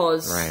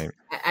because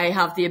I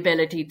have the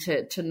ability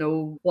to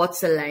know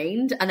what's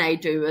aligned, and I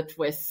do it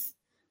with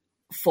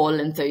full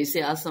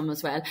enthusiasm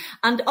as well.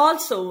 And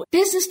also,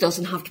 business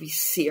doesn't have to be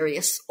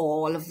serious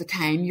all of the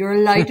time. You're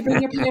allowed to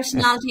bring your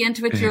personality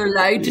into it. You're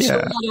allowed to show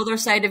that other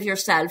side of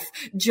yourself.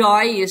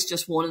 Joy is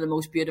just one of the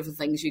most beautiful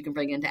things you can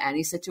bring into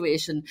any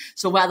situation.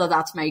 So whether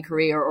that's my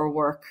career or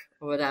work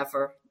or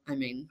whatever, I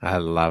mean. I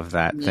love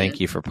that. Yeah. Thank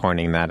you for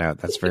pointing that out.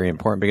 That's very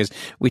important because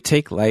we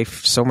take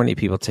life, so many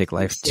people take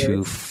life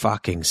too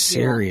fucking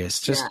serious.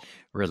 Just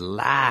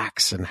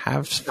relax and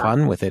have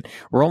fun with it.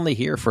 We're only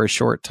here for a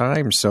short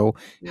time, so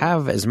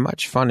have as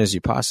much fun as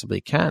you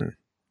possibly can.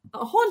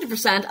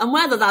 100%. And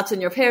whether that's in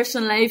your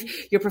personal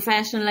life, your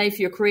professional life,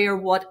 your career,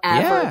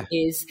 whatever it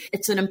is,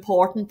 it's an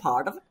important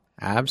part of it.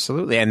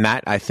 Absolutely. And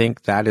that, I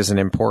think that is an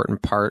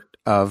important part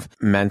of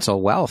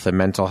mental wealth and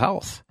mental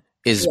health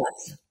is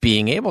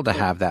being able to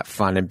have that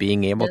fun and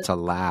being able to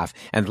laugh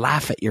and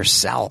laugh at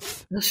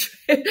yourself.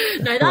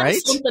 Now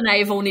that's something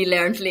I've only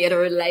learned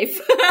later in life.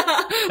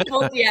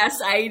 But yes,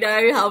 I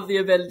now have the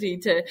ability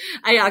to.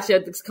 I actually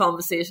had this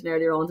conversation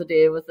earlier on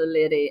today with a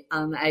lady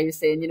and I was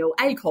saying, you know,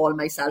 I call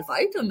myself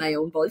out on my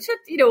own bullshit.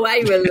 You know,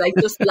 I will like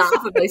just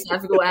laugh at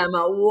myself and go,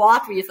 Emma,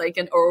 what were you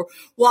thinking? Or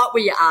what were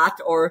you at?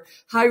 Or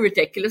how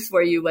ridiculous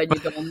were you when you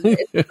done?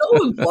 It's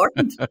so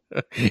important.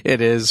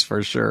 It is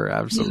for sure.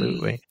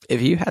 Absolutely.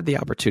 If you had the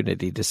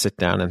opportunity to sit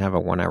down and have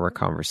a 1-hour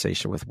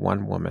conversation with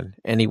one woman,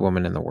 any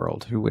woman in the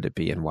world, who would it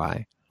be and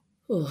why?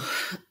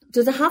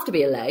 Does it have to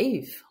be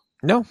alive?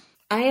 No.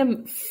 I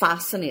am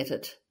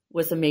fascinated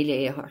with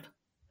Amelia Earhart.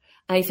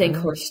 I think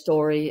her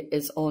story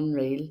is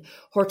unreal.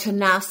 Her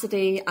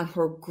tenacity and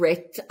her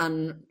grit,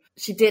 and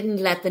she didn't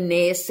let the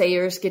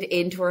naysayers get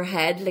into her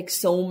head like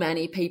so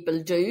many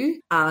people do.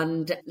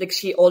 And like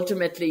she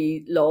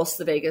ultimately lost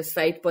the biggest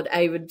fight, but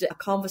a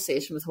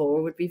conversation with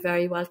her would be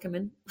very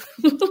welcoming.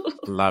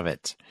 Love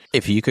it.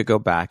 If you could go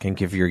back and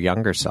give your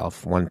younger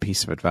self one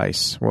piece of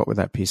advice, what would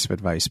that piece of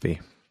advice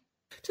be?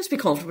 Just be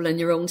comfortable in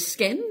your own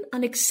skin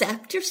and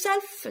accept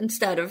yourself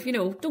instead of, you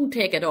know, don't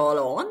take it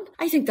all on.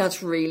 I think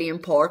that's really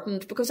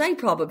important because I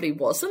probably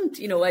wasn't.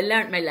 You know, I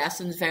learned my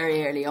lessons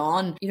very early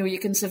on. You know, you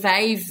can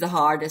survive the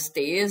hardest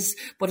days,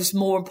 but it's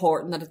more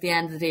important that at the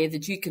end of the day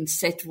that you can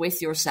sit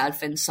with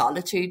yourself in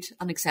solitude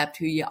and accept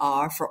who you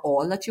are for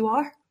all that you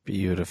are.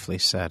 Beautifully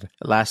said.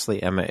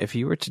 Lastly, Emma, if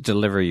you were to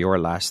deliver your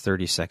last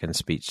 30-second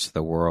speech to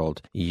the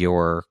world,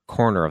 your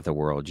corner of the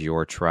world,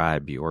 your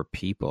tribe, your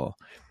people,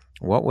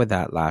 what would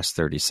that last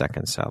 30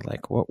 seconds sound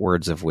like? What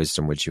words of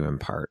wisdom would you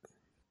impart?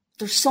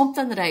 There's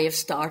something that I have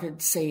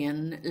started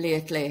saying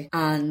lately,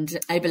 and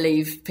I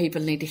believe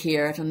people need to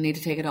hear it and need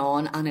to take it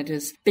on, and it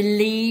is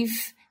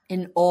believe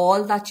in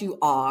all that you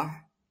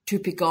are to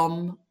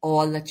become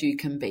all that you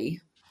can be.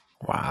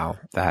 Wow,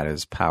 that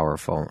is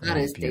powerful. That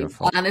is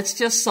beautiful. Deep. And it's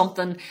just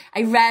something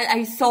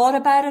I thought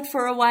about it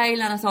for a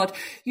while, and I thought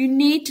you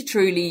need to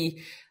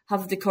truly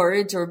have the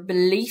courage or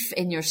belief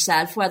in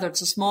yourself, whether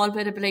it's a small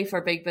bit of belief or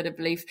a big bit of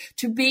belief,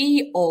 to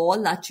be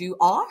all that you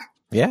are.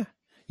 Yeah,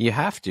 you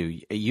have to.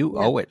 You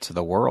owe it to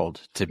the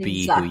world to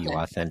be who you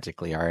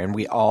authentically are. And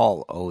we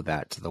all owe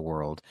that to the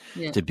world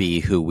to be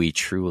who we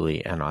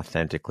truly and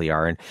authentically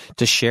are and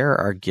to share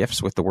our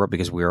gifts with the world,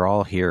 because we're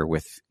all here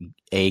with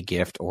a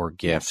gift or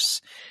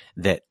gifts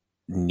that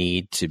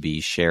need to be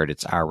shared.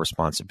 It's our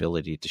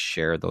responsibility to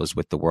share those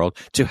with the world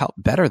to help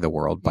better the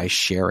world by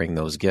sharing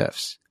those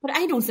gifts. But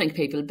I don't think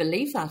people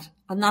believe that.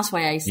 And that's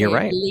why I say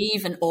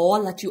believe in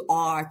all that you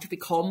are to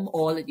become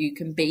all that you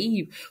can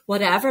be.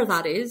 Whatever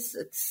that is,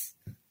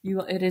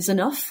 it is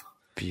enough.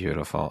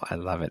 Beautiful. I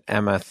love it.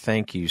 Emma,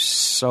 thank you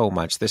so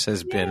much. This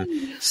has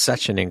been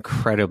such an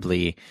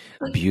incredibly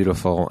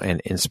beautiful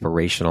and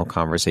inspirational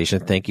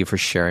conversation. Thank you for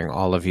sharing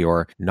all of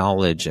your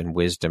knowledge and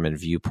wisdom and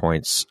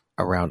viewpoints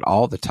around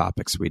all the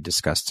topics we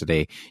discussed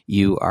today.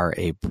 You are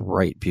a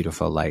bright,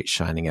 beautiful light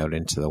shining out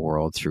into the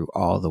world through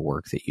all the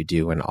work that you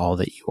do and all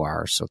that you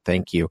are. So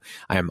thank you.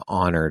 I am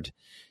honored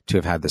to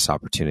have had this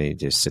opportunity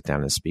to sit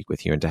down and speak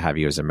with you and to have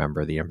you as a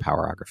member of the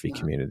Empowerography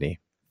community.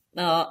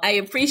 I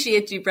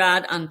appreciate you,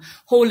 Brad, and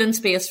holding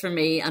space for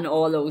me and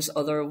all those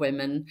other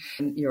women.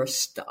 You're a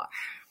star.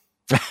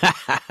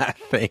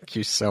 Thank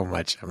you so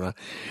much, Emma.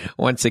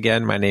 Once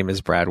again, my name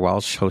is Brad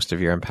Welsh, host of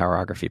your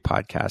Empowerography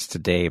podcast.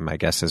 Today, my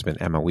guest has been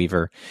Emma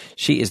Weaver.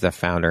 She is the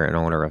founder and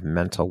owner of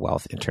Mental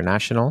Wealth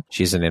International.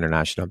 She's an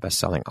international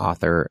best-selling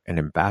author, an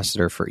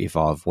ambassador for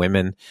Evolve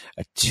Women,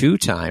 a 2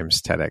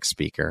 times TEDx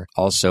speaker,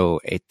 also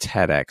a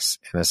TEDx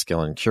and a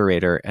skill and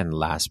curator, and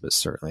last but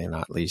certainly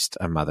not least,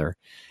 a mother.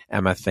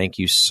 Emma, thank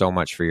you so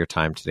much for your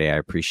time today. I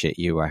appreciate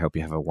you. I hope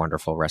you have a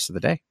wonderful rest of the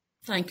day.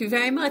 Thank you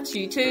very much.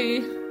 You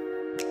too.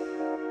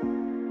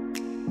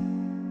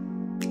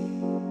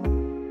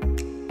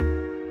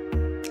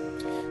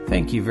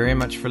 Thank you very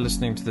much for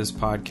listening to this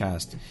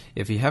podcast.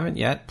 If you haven't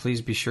yet,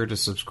 please be sure to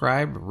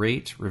subscribe,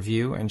 rate,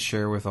 review, and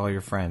share with all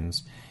your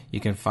friends. You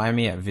can find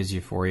me at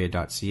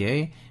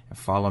viseuphoria.ca and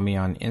follow me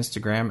on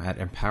Instagram at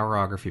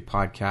Empowerography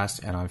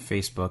Podcast and on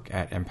Facebook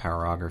at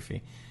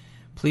Empowerography.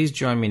 Please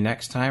join me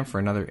next time for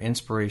another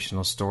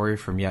inspirational story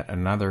from yet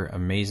another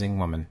amazing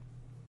woman.